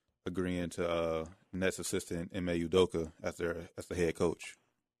agreeing to Nets assistant Ime Udoka as the head coach?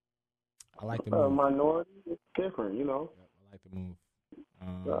 I like the move. Minority, it's different, you know. Yep, I like the move.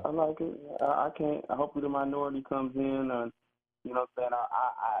 I like it. I can't. Hopefully, the minority comes in, and you know what I'm saying.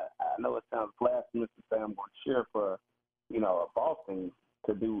 I know it sounds blasphemous to say I'm going to cheer for, a Boston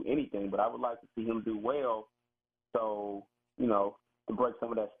to do anything, but I would like to see him do well. So, to break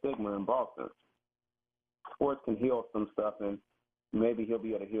some of that stigma in Boston, sports can heal some stuff, and maybe he'll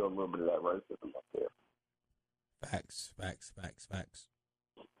be able to heal a little bit of that racism up there. Facts.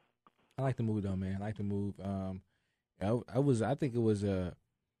 I like the move though, man. I like the move. I think it was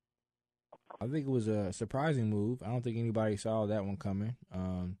a surprising move. I don't think anybody saw that one coming.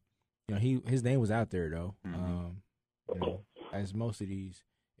 His name was out there though. Mm-hmm. As most of these,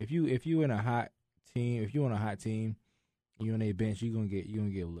 if you in a hot team, you on a bench, you gonna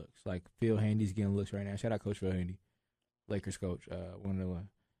get looks. Like Phil Handy's getting looks right now. Shout out Coach Phil Handy, Lakers coach, one of the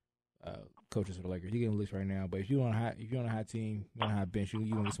coaches for the Lakers. He getting looks right now. But if you on a hot team, you on a hot bench,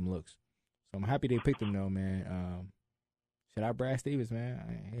 you gonna get some looks. So I'm happy they picked him though, man. Shout out Brad Stevens, man.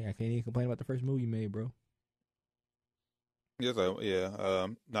 I can't even complain about the first move you made, bro. Yes,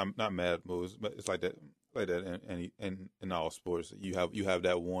 not mad moves, but it's like that in all sports. You have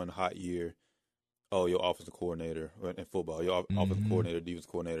that one hot year. Oh, your offensive coordinator in football, your offensive coordinator,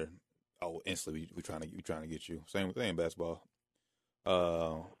 defensive coordinator. Oh, instantly we trying to get you. Same thing in basketball.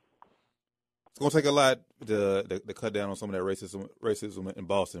 It's gonna take a lot to cut down on some of that racism in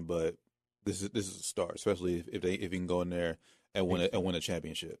Boston, but this is a start, especially if you can go in there and win a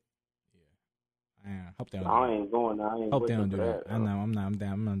championship. Yeah, I hope they don't. I ain't going. I ain't. Hope they don't do that. I'm down. I'm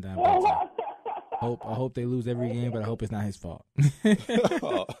down. I hope they lose every game, but I hope it's not his fault.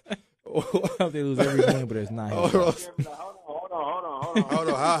 I hope they lose every game, but it's not his fault. Hold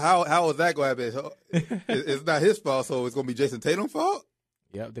on. How is that going to happen? It's not his fault, so it's going to be Jason Tatum's fault?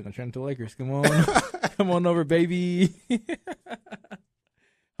 Yep, they're going to turn into the Lakers. Come on. Come on over, baby.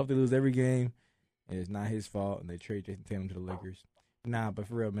 Hope they lose every game, and it's not his fault, and they trade Jason Tatum to the Lakers. Nah, but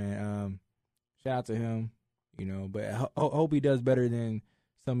for real, man, shout out to him, but I hope he does better than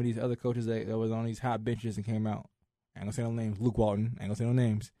some of these other coaches that was on these hot benches and came out. I ain't going to say no names. Luke Walton. I ain't going to say no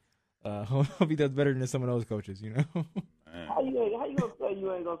names. Hope he does better than some of those coaches, How you gonna say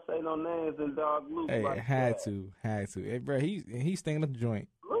you ain't gonna say no names and dog Luke? Hey, like had that? to. Hey, bro, he's stinking up the joint.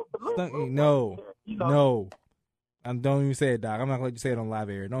 Luke, no. Don't even say it, Doc. I'm not gonna let you say it on live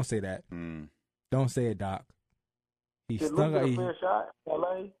air. Don't say that. Don't say it, Doc. He stunk up. He fair shot,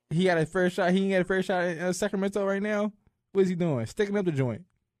 LA. He got a fair shot. He ain't got a fair shot in Sacramento right now. What is he doing? Sticking up the joint.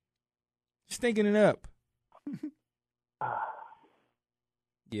 Stinking it up.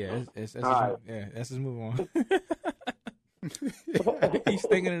 Yeah, that's right. Let's just move on. He's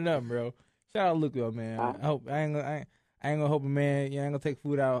stinking it up, bro. Shout out Luke, though, man. I I ain't gonna hope a man. Yeah, I ain't gonna take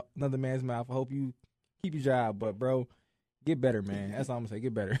food out another man's mouth. I hope you keep your job, but bro, get better, man. That's all I'm gonna say.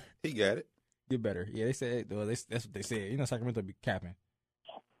 Get better. He got it. Get better. Yeah, they said. Well, that's what they said. You know, Sacramento be capping.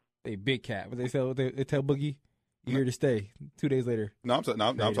 They big cap. But they tell Boogie, you're here to stay. 2 days later. No, I'm talking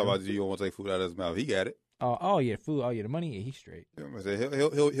about you don't want to take food out of his mouth. He got it. Oh yeah, food. Oh yeah, the money. Yeah, he's straight. He'll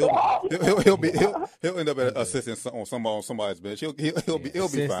end up at assistant on somebody's bench. He'll be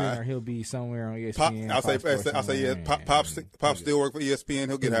fine. Or he'll be somewhere on ESPN. I'll say yeah. Pop still work for ESPN.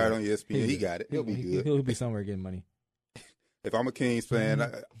 He'll get hired on ESPN. He got it. He'll be good. He'll be somewhere getting money. If I'm a Kings fan,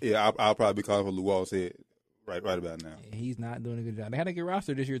 I'll probably be calling for Lou Walt's head right about now. He's not doing a good job. They had a good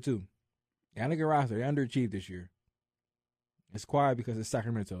roster this year too. They had a good roster. They underachieved this year. It's quiet because it's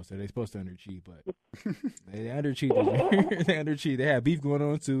Sacramento, so they're supposed to underachieve, but they underachieved this year. They underachieved. They had beef going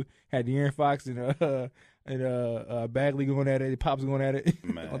on too. Had De'Aaron Fox and Bagley going at it. Pops going at it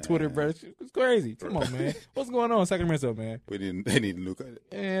on Twitter, bro. It's crazy. Come on, man. What's going on in Sacramento, man? They need a new.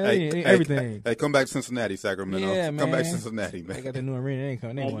 Everything. Hey, come back to Cincinnati, Sacramento. Yeah, man. Come back to Cincinnati, man. They got the new arena. They ain't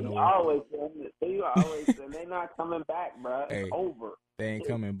coming. They ain't going nowhere. You always say they're not coming back, bro. It's over. They ain't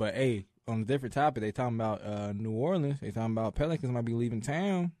coming. But hey, on a different topic, they talking about New Orleans. They talking about Pelicans might be leaving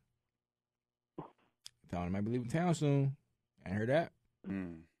town. They might be leaving town soon. I heard that.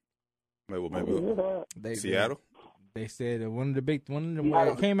 Maybe Seattle. They said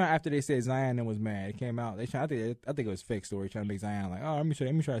it came out after they said Zion and was mad. It came out. I think it was a fake story trying to make Zion like, oh, let me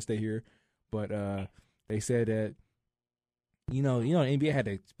try to stay here. But they said that you know the NBA had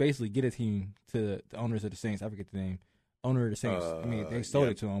to basically get a team to the owners of the Saints. I forget the name. Owner of the Saints. I mean, they sold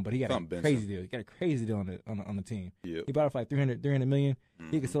it to him, but he got a crazy deal. He got a crazy deal on the team. Yep. He bought it for like $300 million. Mm-hmm.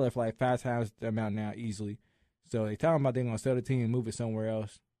 He could sell it for like 5 times the amount now easily. So they talking about they're gonna sell the team and move it somewhere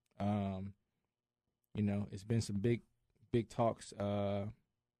else. It's been some big talks about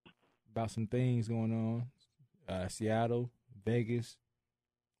some things going on. Seattle, Vegas,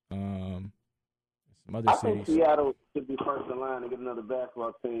 some other cities. I think Seattle should be first in line to get another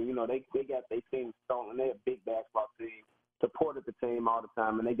basketball team. You know, they got their team stolen. They're a big basketball team. Supported the team all the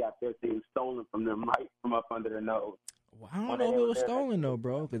time, and they got their team stolen from them right from up under their nose. Well, I don't know if it was stolen, though,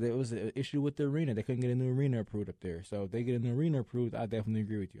 bro, because there was an issue with the arena. They couldn't get a new arena approved up there. So if they get a new arena approved, I definitely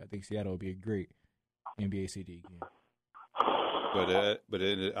agree with you. I think Seattle would be a great NBA CD again. But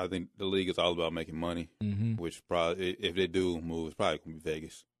I think the league is all about making money, which probably, if they do move, it's probably going to be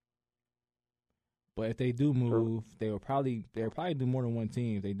Vegas. But if they do move, they'll probably do more than one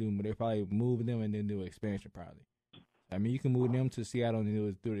team. If they do, but they'll probably move them and then do expansion probably. I mean, you can move them to Seattle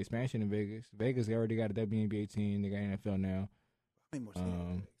and do the expansion in Vegas. Vegas already got a WNBA team. They got NFL now. How many more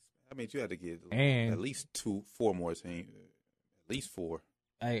teams? I mean, you have to get at least 4 more teams. At least 4.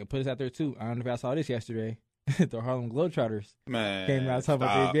 Hey, put us out there too. I don't know if I saw this yesterday. The Harlem Globetrotters came out talking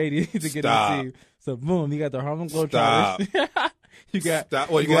about the NBA to get a team. So boom, you got the Harlem Globetrotters. You got.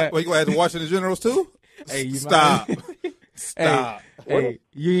 You going to add the Washington Generals too? Hey, Stop. Hey,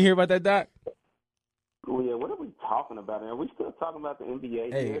 you didn't hear about that, Doc? Well, yeah, what are we talking about? Are we still talking about the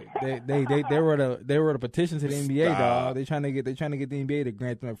NBA? Hey, they wrote a petition to the NBA, dog. They trying to get the NBA to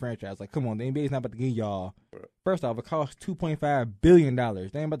grant them a franchise. Like, come on, the NBA is not about to give y'all. First off, it costs $2.5 billion. They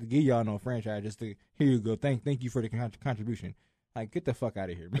ain't about to give y'all no franchise. Just to here you go. Thank you for the contribution. Like, get the fuck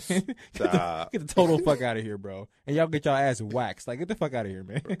out of here, man. Get the total fuck out of here, bro. And y'all get y'all ass waxed. Like, get the fuck out of here,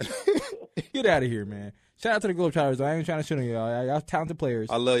 man. Get out of here, man. Shout out to the Globetrotters. I ain't trying to shit on y'all. Y'all talented players.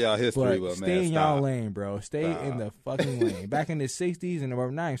 I love y'all history, but man, stay in y'all lane, bro. Stay in the fucking lane. Back in the 60s and or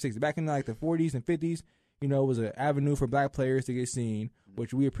not even 60s, back in like the 40s and 50s, it was an avenue for black players to get seen,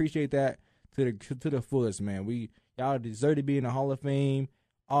 which we appreciate that to the fullest, man. Y'all deserve to be in the Hall of Fame,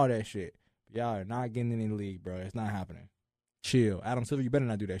 all that shit. Y'all are not getting in the league, bro. It's not happening. Chill. Adam Silver, you better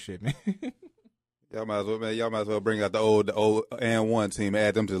not do that shit, man. Y'all might as well bring out the old and one team and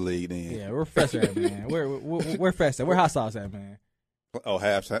add them to the league then. Yeah, we're fresh at, man. We're fresh at. We're hot sauce at, man. Oh,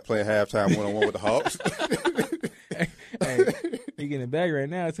 playing halftime 1-on-1 with the Hawks. Hey, he getting the bag right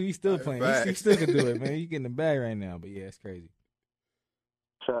now, so he's still playing. He still can do it, man. He getting the bag right now, but yeah, it's crazy.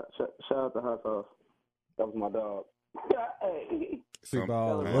 Shout out to hot sauce. That was my dog. Street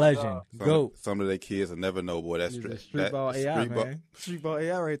ball legend. GOAT. Some of their kids will never know, boy. That's street ball AI, man. Street ball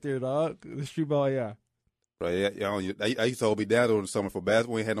AI right there, dog. The street ball AI. Right, I used to hold me down during the summer for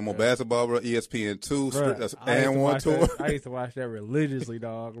basketball. We had no more basketball, bro. ESPN2, and one tour. I used to watch that religiously,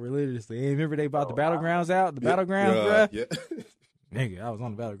 dog. Religiously. And remember they bought the Battlegrounds out? The Battlegrounds, bro? Yeah. Nigga, I was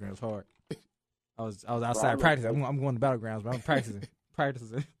on the Battlegrounds hard. I was outside practicing. I'm going to Battlegrounds, but I'm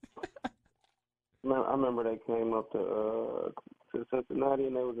practicing. Man, I remember they came up to Cincinnati,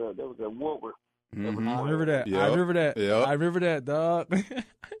 and there was a Woodward. Mm-hmm. I remember that. Yep. I remember that, dog.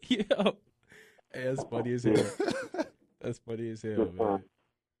 Yo. Hey, that's funny as hell. That's funny as hell, man.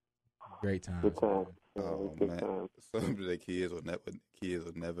 Great time. Good time. Oh Good man, time. some of the kids will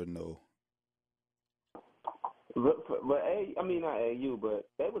never know. But I mean not AU, but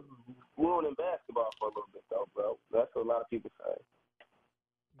they was ruining basketball for a little bit though, bro. That's what a lot of people say.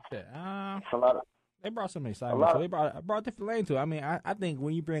 Yeah, A lot of they brought so many excitement. So they brought a different lane to it. I mean, I think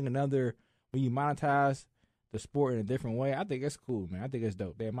when you monetize the sport in a different way, I think it's cool, man. I think it's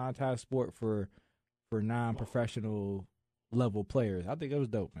dope. They monetize sport for non-professional level players. I think it was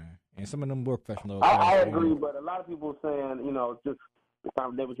dope, man. And some of them were professional. I agree, but a lot of people saying, just the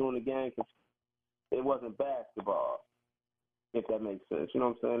time they were doing the game because it wasn't basketball, if that makes sense. You know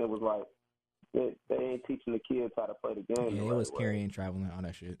what I'm saying? It was like they ain't teaching the kids how to play the game. Yeah, it was carrying, traveling, all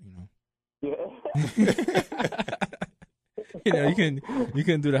that shit, Yeah. You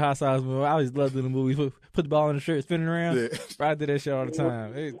couldn't do the hot sauce move. I always loved doing the movie. Put the ball in the shirt, spinning around. Yeah. I did that shit all the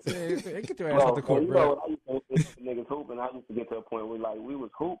time. Hey, get your ass out the court, bro. I used to niggas hooping. I used to get to a point where we was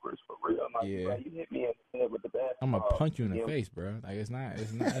hoopers for real. I'm like, bro, you hit me in the head with the basketball. I'm gonna punch you in the face, bro. Like it's not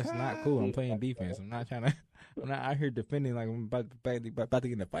cool. I'm playing defense. I'm not out here defending like I'm about to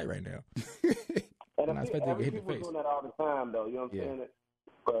get in a fight right now. I'm not expecting to get hit in the face. Doing that all the time, though. You know what I'm saying?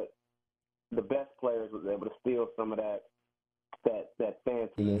 But the best players was able to steal some of that fanciness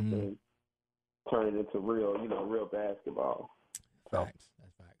and turn it into real basketball. Facts.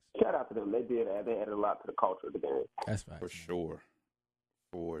 That's facts. Shout out to them. They added a lot to the culture of the game. That's facts. For sure.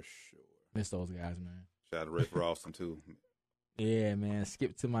 Miss those guys, man. Shout out to Ray for Austin too. Yeah, man.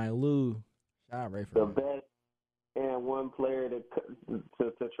 Skip to my Lou. Shout out Ray for the best and one player to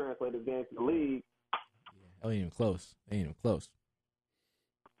translate the game to the league. Yeah. Ain't even close. Ray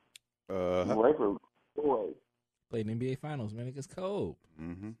for boy. Played in the NBA Finals, man. It gets cold.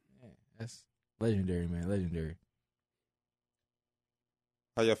 Mm-hmm. Yeah, that's legendary, man. Legendary.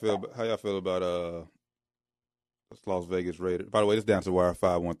 How y'all feel about Las Vegas Raiders? By the way, this is Down to the Wire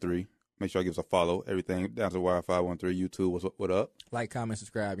 513. Make sure you give us a follow. Everything Down to the Wire 513. YouTube, what up? Like, comment,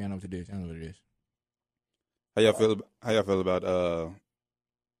 subscribe. Y'all know what it is. How y'all feel about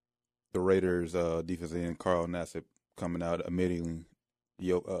the Raiders defensive end Carl Nassib coming out admitting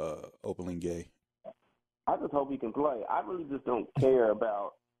openly gay? I just hope he can play. I really just don't care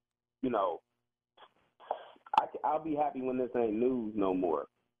about, I'll be happy when this ain't news no more.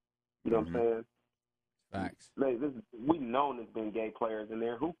 You know what I'm saying? Facts. We know there's been gay players in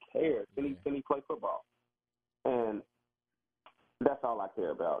there. Who cares? Can he play football? And that's all I care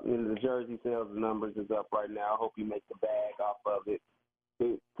about. The jersey sales numbers is up right now. I hope he makes the bag off of it.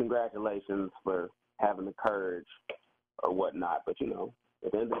 Congratulations for having the courage or whatnot. But, at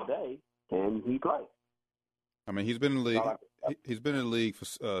the end of the day, can he play? I mean, he's been in the league. He's been in the league for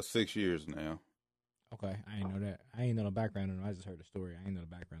 6 years now. Okay, I didn't know that. I ain't know the background on it. I just heard the story. I ain't know the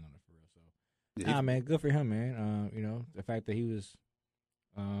background on it for real. So, man, good for him, man. The fact that he was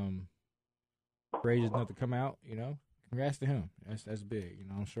courageous enough to come out. Congrats to him. That's big.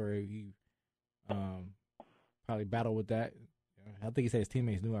 I'm sure he probably battled with that. I think he said his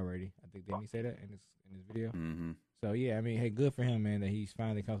teammates knew already. Didn't he say that in his video? Mm-hmm. So yeah, I mean, hey, good for him, man. That he's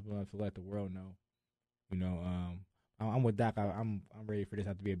finally comfortable enough to let the world know. I'm with Doc. I'm ready for this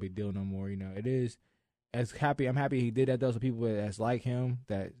not to be a big deal no more. It is. I'm happy he did that. Those are people that's like him,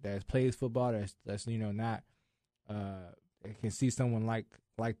 that plays football, that's not can see someone like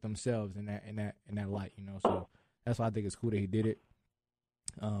themselves in that light. So that's why I think it's cool that he did it.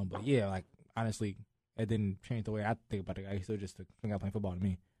 But yeah, like honestly, it didn't change the way I think about the guy. He's still just a guy playing football to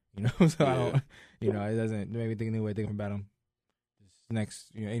me. So I don't. It doesn't make me think any way thinking about him.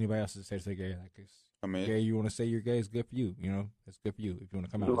 Next, anybody else to say gay, like it's. I mean, gay, you want to say you're gay, it's good for you. It's good for you if you want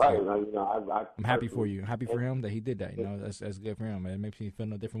to come out. Right. I'm happy for you. I'm happy for him that he did that. That's good for him. It makes me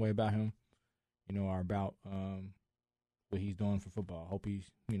feel a different way about him. Or about what he's doing for football. Hope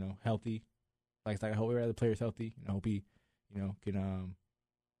he's healthy. Like I hope every other player's healthy. I hope he can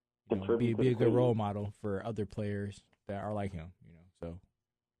be a good role model for other players that are like him. So.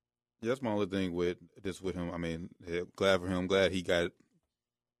 Yeah, that's my only thing with him. I mean, glad for him. Glad he got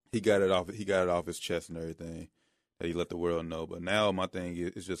it off. He got it off his chest and everything that he let the world know. But now my thing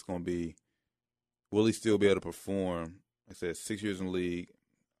is just going to be, will he still be able to perform? Like I said, 6 years in the league.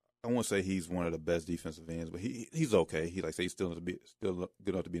 I won't say he's one of the best defensive ends, but he's okay. He's still good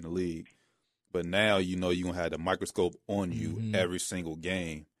enough to be in the league. But now you're gonna have the microscope on you every single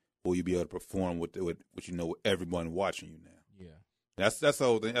game. Will you be able to perform with everyone watching you now? Yeah, that's the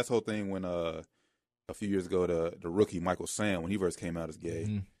whole thing. That's the whole thing when a few years ago the rookie Michael Sam, when he first came out as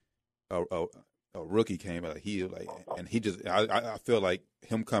gay, a rookie came out and he just I feel like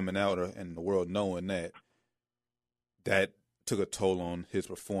him coming out and the world knowing that took a toll on his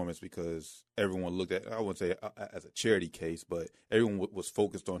performance because everyone looked at, I wouldn't say as a charity case, but everyone was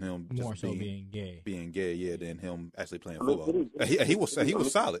focused on him more so being gay, than him actually playing football. He was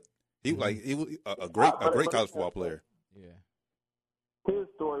solid. He was a great college football player. Yeah. His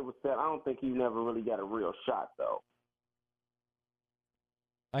story was that I don't think he never really got a real shot though.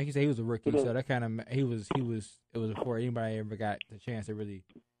 Like you said, he was a rookie, so that kind of it was before anybody ever got the chance to really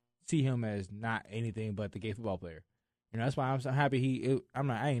see him as not anything but the gay football player. You know, that's why I'm so happy I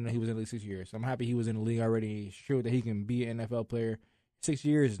didn't know he was in the league 6 years. So I'm happy he was in the league already. He showed that he can be an NFL player. 6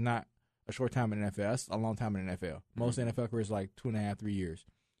 years is not a short time in the NFL. That's a long time in the NFL. Most NFL careers are like 2.5, 3 years.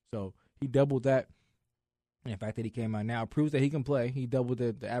 So he doubled that. And the fact that he came out now proves that he can play. He doubled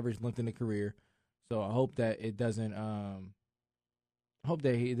the average length in the career. So I hope that it doesn't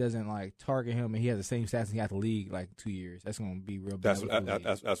he doesn't like target him and he has the same stats he got the league like 2 years. That's gonna be real bad.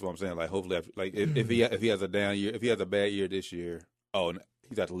 That's what I'm saying. Like hopefully, if he has a down year, if he has a bad year this year,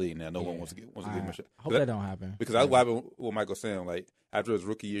 he's out the league now. No one wants to give him a shot. I hope that don't happen. Because that's what happened with Michael saying. Like after his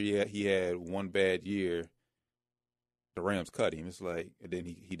rookie year, he had one bad year. The Rams cut him. It's like, and then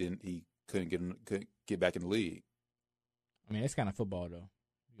he couldn't get back in the league. I mean, it's kind of football though.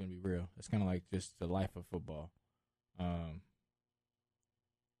 You're gonna be real. It's kind of like just the life of football.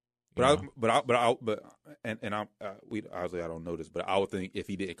 We obviously I don't know this, but I would think if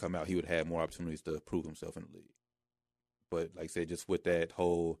he didn't come out, he would have more opportunities to prove himself in the league. But like I said, just with that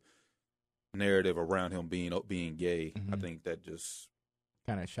whole narrative around him being gay, I think that just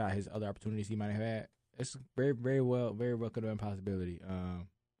kind of shot his other opportunities he might have had. It's very well could have been a possibility.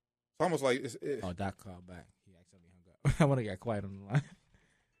 It's almost like Doc called back. He accidentally hung up. I want to get quiet on the line.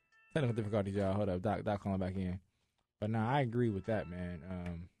 Technical difficulties, y'all. Hold up, Doc calling back in. But no, I agree with that,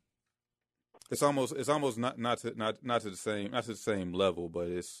 man. It's almost not to the same level, but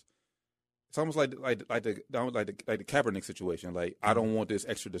it's almost like the Kaepernick situation. Like I don't want this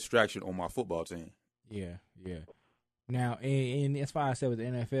extra distraction on my football team. Yeah. Now, and that's why I said with the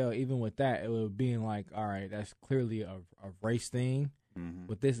NFL, even with that, it would being like, all right, that's clearly a race thing. Mm-hmm.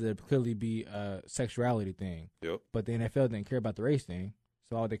 But this would clearly be a sexuality thing. Yep. But the NFL didn't care about the race thing,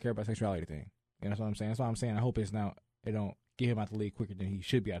 so all they care about sexuality thing. You know, that's what I'm saying. That's why I'm saying I hope they don't get him out the league quicker than he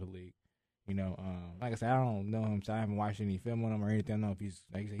should be out of the league. You know, like I said, I don't know him, so I haven't watched any film on him or anything. I don't know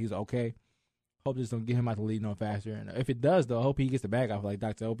if he's okay. Hope this don't get him out the league no faster. And if it does, though, I hope he gets the back off. Like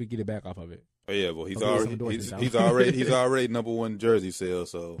Doctor, I hope he get it back off of it. Oh yeah, well he's already number one jersey sale.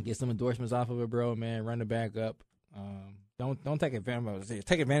 So get some endorsements off of it, bro. Man, run the back up. Don't take advantage of it.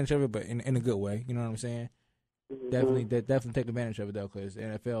 Take advantage of it, but in a good way. You know what I'm saying? Definitely take advantage of it though, because the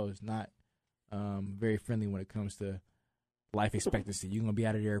NFL is not very friendly when it comes to life expectancy. You're gonna be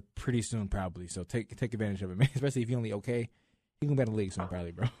out of there pretty soon, probably. So take advantage of it, man. Especially if you're only okay. You can be out of the league soon,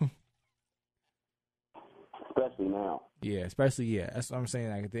 probably, bro. Especially now. Yeah, that's what I'm saying.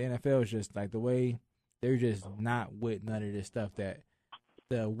 Like the NFL is just like the way they're just not with none of this stuff that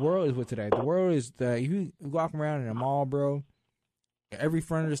the world is with today. The world is if you walk around in a mall, bro. Every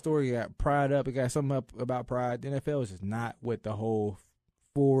front of the store you got pride up. It got something up about pride. The NFL is just not with the whole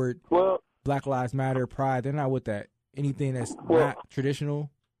forward Black Lives Matter pride. They're not with that. Anything that's not traditional,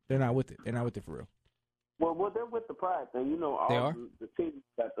 they're not with it. They're not with it for real. Well, they're with the pride thing. You know, the teams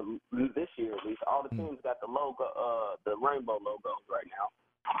got this year at least. All the teams got the logo, the rainbow logos right now.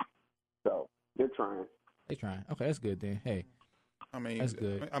 So they're trying. Okay, that's good then. Hey, I mean, that's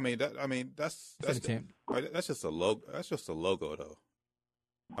good. That's just a logo. That's just a logo, though.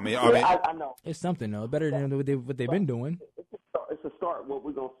 I know it's something though. Better than what they've been doing. It's a start. What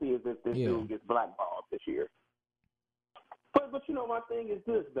we're gonna see is if this dude gets blackballed this year. But you know, my thing is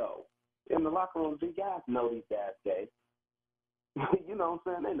this though. In the locker room, these guys know these guys gay. You know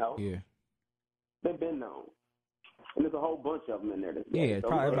what I'm saying? They know. Yeah. They've been known. And there's a whole bunch of them in there. Yeah,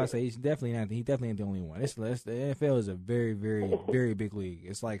 probably about to say he's definitely not. He definitely ain't the only one. The NFL is a very, very, very big league.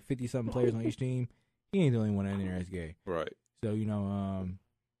 It's like 50-something players on each team. He ain't the only one in there that's gay. Right. So you know,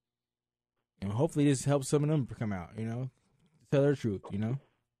 and hopefully this helps some of them come out. You know, tell their truth. You know.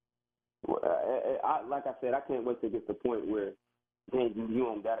 Well, like I said, I can't wait to get to the point where you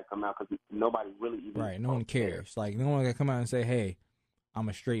don't gotta come out because nobody really even. Right. No one cares. Like no one can come out and say, "Hey, I'm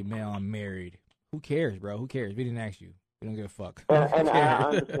a straight male. I'm married." Who cares, bro? Who cares? We didn't ask you. We don't give a fuck. And I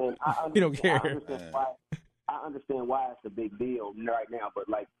understand. We don't care. I understand why it's a big deal right now, but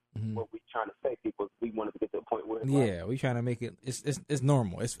like what we trying to say, people, we wanted to get to a point where it's we trying to make it. It's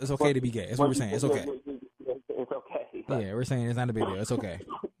normal. It's okay to be gay. That's what we're saying. It's okay. It's okay. Yeah, we're saying it's not a big deal. It's okay.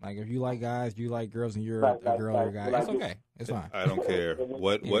 Like if you like guys, you like girls, and you're a girl or a guy, it's okay. It's fine. I don't care.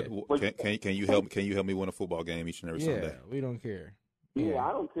 What can you help? Can you help me win a football game each and every Sunday? We don't care. Yeah,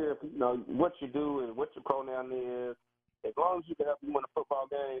 I don't care if you know what you do and what your pronoun is. As long as you can help you win a football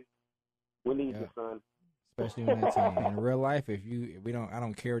game, we need you, son. Especially on that team. In real life, I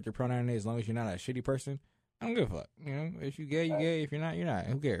don't care what your pronoun is, as long as you're not a shitty person. I don't give a fuck. You know, if you gay, you gay. If you're not, you're not.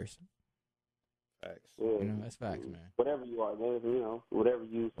 Who cares? Facts. Yeah. You know, that's facts, man. Whatever you are, man. You know, whatever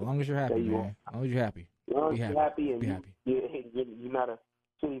you. As long as you're happy, man. As long as you're happy. As long as you're happy and be happy. You're not a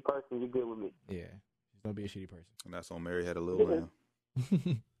shitty person, you're good with me. Yeah. Just don't be a shitty person. And that's on Mary Had a Little Lamb.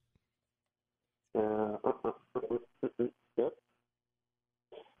 Yep.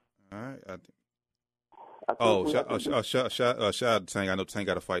 All right. Shout out to Tank. I know Tank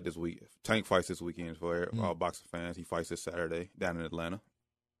got a fight this week. Tank fights this weekend for all boxing fans. He fights this Saturday down in Atlanta.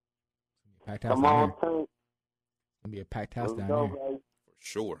 Packed house Come down on, here. Tank. It's gonna be a packed house down go, here. Guys.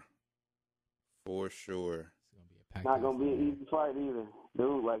 For sure. It's gonna be a packed Not gonna be an easy fight either.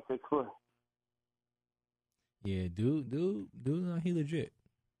 Dude, like 6 foot. Yeah, dude, he legit.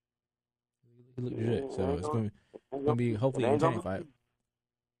 He look legit. So it's gonna be hopefully an entertaining fight.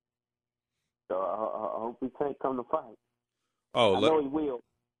 So I hope he can't come to fight. Oh, I know he will,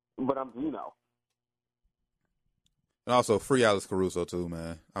 but you know. And also free Alex Caruso too,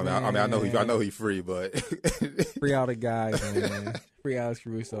 man. I know he's free, but free all the guys, man. Free Alex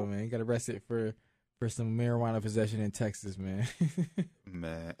Caruso, man. He got arrested for some marijuana possession in Texas, man.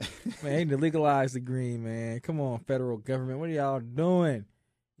 man, they need to legalize the green, man. Come on, federal government, what are y'all doing?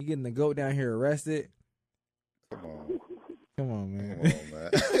 You getting the goat down here arrested? Come on, man.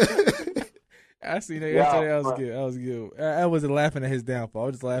 I seen that yesterday. That was good. I wasn't laughing at his downfall. I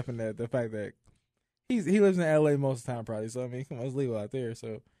was just laughing at the fact that he lives in LA most of the time, probably. So I mean, come on, it's legal out there.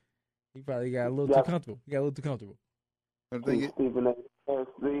 So he probably got a little too comfortable. He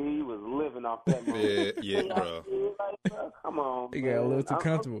was living off that money. Yeah, bro. Come on. He got a little too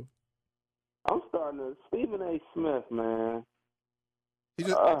comfortable. I'm starting to Stephen A. Smith, man.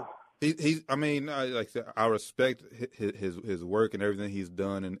 I respect his work and everything he's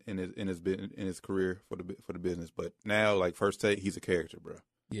done in his career for the business. But now, like First Take, he's a character, bro.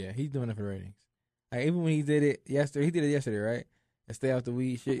 Yeah, he's doing it for ratings. Like, even when he did it yesterday, right? And stay off the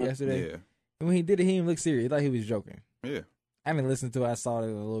weed shit yesterday. Yeah. And when he did it, he didn't look serious. He thought he was joking. Yeah. I didn't listen to it. I saw it a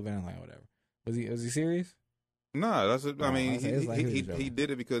little bit. I'm like, whatever. Was he serious? Nah, that's it. He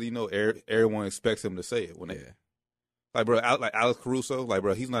did it because everyone expects him to say it Like, bro, like Alex Caruso, like,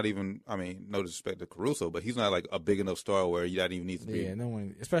 bro, he's not even. I mean, no disrespect to Caruso, but he's not like a big enough star where you don't even need to be. Yeah, no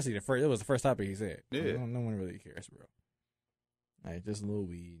one, especially it was the first topic he said. Yeah, no one really cares, bro. Like, just a little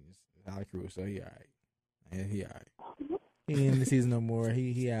weed. Alex Caruso, he alright. Yeah, he alright. He ain't in the season no more.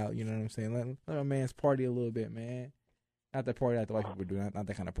 He out. You know what I'm saying? Let my man's party a little bit, man. Not the party that the white people do. Not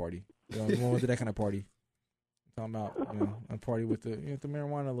that kind of party. You know, we won't do that kind of party. I'm talking about a party with the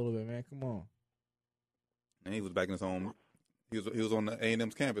marijuana a little bit, man. Come on. And he was back in his home. He was on the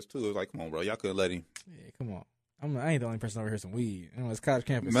A&M's campus too. It was like, come on, bro, y'all couldn't let him. Yeah, come on. I ain't the only person over here some weed. It's college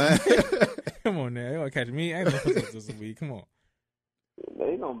campus, man. Come on now, you want to catch me? I ain't the only person with some weed. Come on.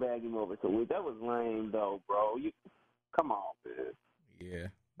 They gonna bag him over some weed. That was lame though, bro. Come on, man. Yeah.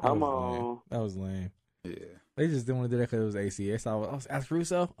 Come on. That was lame. Yeah. They just didn't want to do that because it was AC. They saw Alex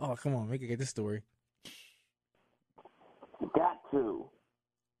Caruso. Oh, come on, make it get this story. Got to.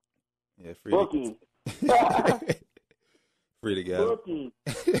 Yeah, free. Bookie. Free to go.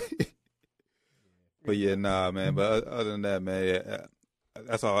 But yeah, nah, man. But other than that, man, yeah,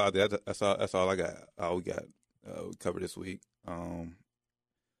 that's all. That's all I got. All we got we covered this week. I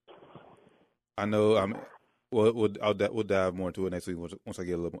know. We'll dive more into it next week once I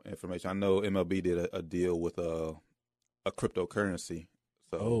get a little more information. I know MLB did a deal with a cryptocurrency.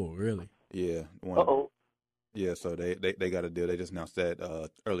 So, oh, really? Yeah. Yeah. So they got a deal. They just announced that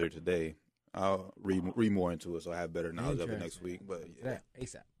earlier today. I'll read more into it, so I have better knowledge of it next week. But yeah,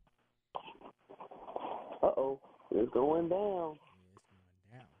 ASAP. It's going down.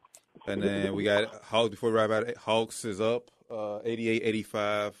 And then we got Hawks. Before we wrap out, Hawks is up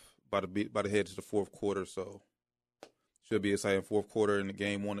 88-85. About to head to the fourth quarter, so should be an exciting fourth quarter in the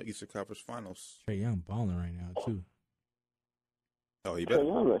game one of the Eastern Conference Finals. Trae Young balling right now too. Oh, he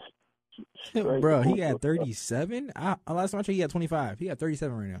better. Bro, he got 37. Last time I checked, he got 25. He got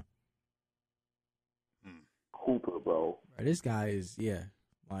 37 right now. Hooper, bro. This guy is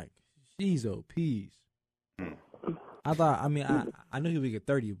like she's OPs. I thought. I mean, I knew he would get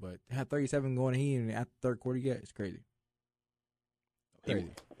 30, but had 37 going. He even at the third quarter yet. It's crazy.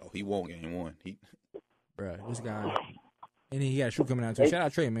 He won't game one. Bro, this guy, and then he got a shoe coming out too. Shout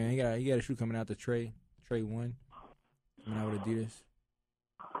out Trae, man. He got a shoe coming out to Trae 1 coming out with Adidas.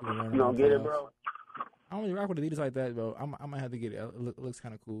 You don't get it, bro. I don't really rock with Adidas like that, bro. I might have to get it. It looks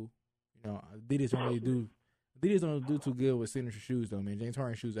kind of cool. You know, Adidas don't do too good with signature shoes though, man. James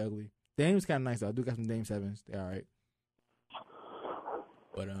Harden shoes ugly. Dame's kind of nice though. I do got some Dame 7s. They all right.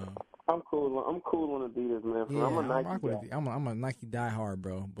 But I'm cool on Adidas, man. Yeah, I'm a Nike guy. I'm a Nike diehard,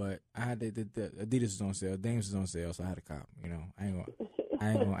 bro. But I had the Adidas was on sale, Dames was on sale, so I had a cop. You know, I ain't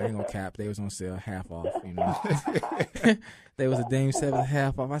gonna cap. They was on sale, half off. You know, they was a Dame 7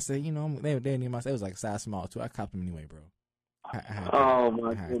 half off. I said, you know, they didn't even. It was like a size small too. I copped them anyway, bro. I had to. Oh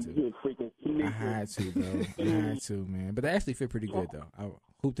my goodness, you're freaking sneaker. I had to, bro. I had to, man. But they actually fit pretty good though. I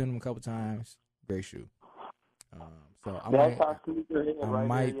hooped in them a couple times. Great shoe. So I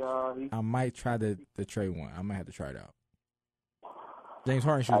might try the Trey one. I might have to try it out. James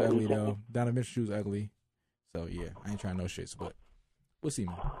Harden shoes ugly though. Donovan Mitchell shoes ugly. So yeah, I ain't trying no shits, but we'll see,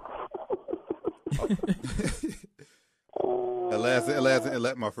 man.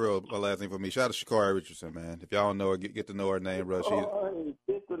 last thing for me. Shout out to Sha'Carri Richardson, man. If y'all don't know her, get to know her name, bro.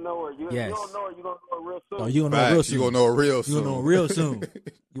 Get to know her. Yes. You don't know her, you gonna know her real soon. Oh, you gonna know her real soon. You gonna know her real soon. You gonna know her real soon.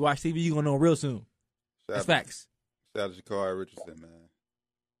 You watch TV, you gonna know her real soon. That's facts. Shout out to Sha'Carri Richardson, man.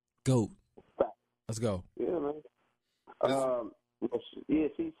 Go. Let's go. Yeah, man. Yeah,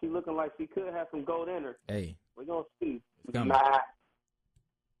 she looking like she could have some gold in her. Hey, we're gonna see. Nah.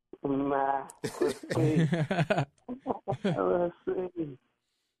 Let's see.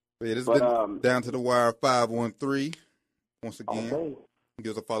 Yeah, this has been Down to the Wire 513. Once again, okay.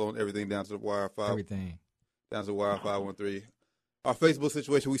 Give us a follow on everything Down to the Wire 5. Everything. Down to the Wire 513. Our Facebook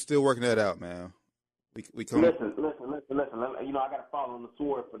situation, we still working that out, man. We come. Listen. You know, I got to follow on the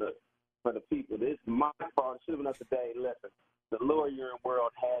sword for the people. This is my fault. It should have been up today. Listen, the lawyering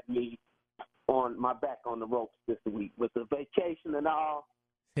world had me on my back on the ropes this week with the vacation and all.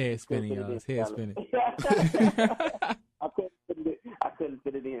 Head spinning, y'all. Head spinning. I couldn't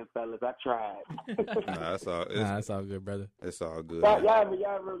fit it in, fellas. I tried. That's all good, brother. It's all good.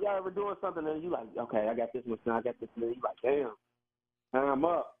 Y'all ever doing something and you like, okay, I got this one, I got this one. You like, damn, I'm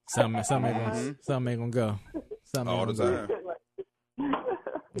up. Something ain't gonna go. All the time.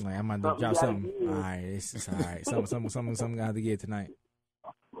 Like I'm about to drop something. All right, it's all right. Something got to get tonight.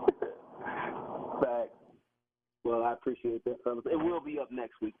 Facts. Well, I appreciate that, fellas. It will be up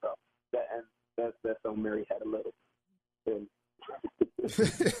next week, though. That's on Mary Had a Little.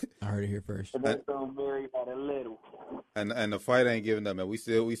 I heard it here first. That's on Mary Had a Little. And the fight ain't giving up, man. We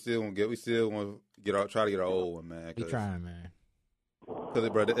still want to try to get our old one, man. We trying, man. Because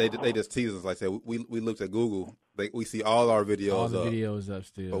bro, they just tease us. Like I said, we looked at Google. We see all our videos. All the videos up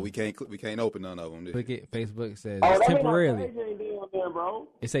still, but we can't open none of them. Click it. Facebook says it's temporarily. Bro.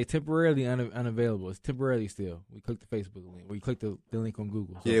 It say temporarily unavailable. It's temporarily still. We click the Facebook link. We click the link on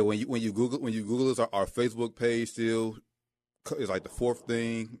Google. So. Yeah, when you Google us, our Facebook page still is like the fourth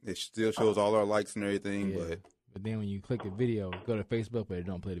thing. It still shows all our likes and everything, yeah. But then when you click the video, go to Facebook, but it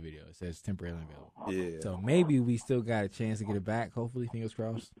don't play the video. It says temporarily available. Yeah. So maybe we still got a chance to get it back. Hopefully, fingers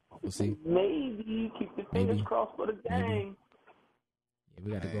crossed. We'll see. Maybe keep the fingers crossed for the game. Yeah,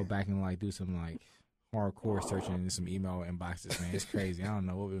 we got to go back and do some hardcore searching in some email inboxes, man. It's crazy. I don't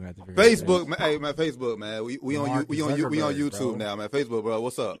know what we're gonna have to figure Facebook, out. Man. Hey, man, Facebook, man. We on YouTube, bro. Now, man. Facebook, bro.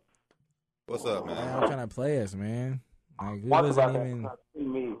 What's up? What's up, man? I'm trying to play us, man. Like, we wasn't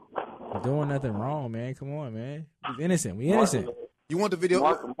even doing nothing wrong, man. Come on, man. He's innocent. We innocent. You want the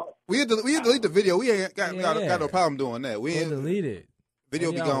video? We delete the video. We ain't got no problem doing that. We ain't delete it.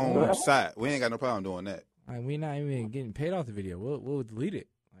 Video be gone on the side. We ain't got no problem doing that. Like, we not even getting paid off the video. We'll delete it.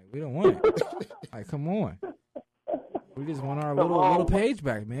 Like, we don't want it. Like, come on. We just want our little page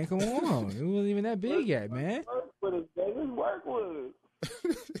back, man. Come on. It wasn't even that big yet, man. Work with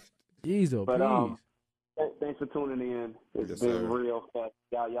Jeez, please. Thanks for tuning in. It's been real fast.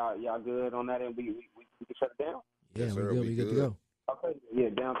 Y'all good on that, and we can shut it down. Yeah, yes, we good to go. Okay, yeah,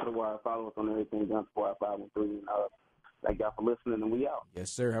 Down to the Wire. Follow us on everything. Down to the Wire 513. Thank y'all for listening, and we out.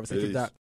 Yes, sir. Have a safe day.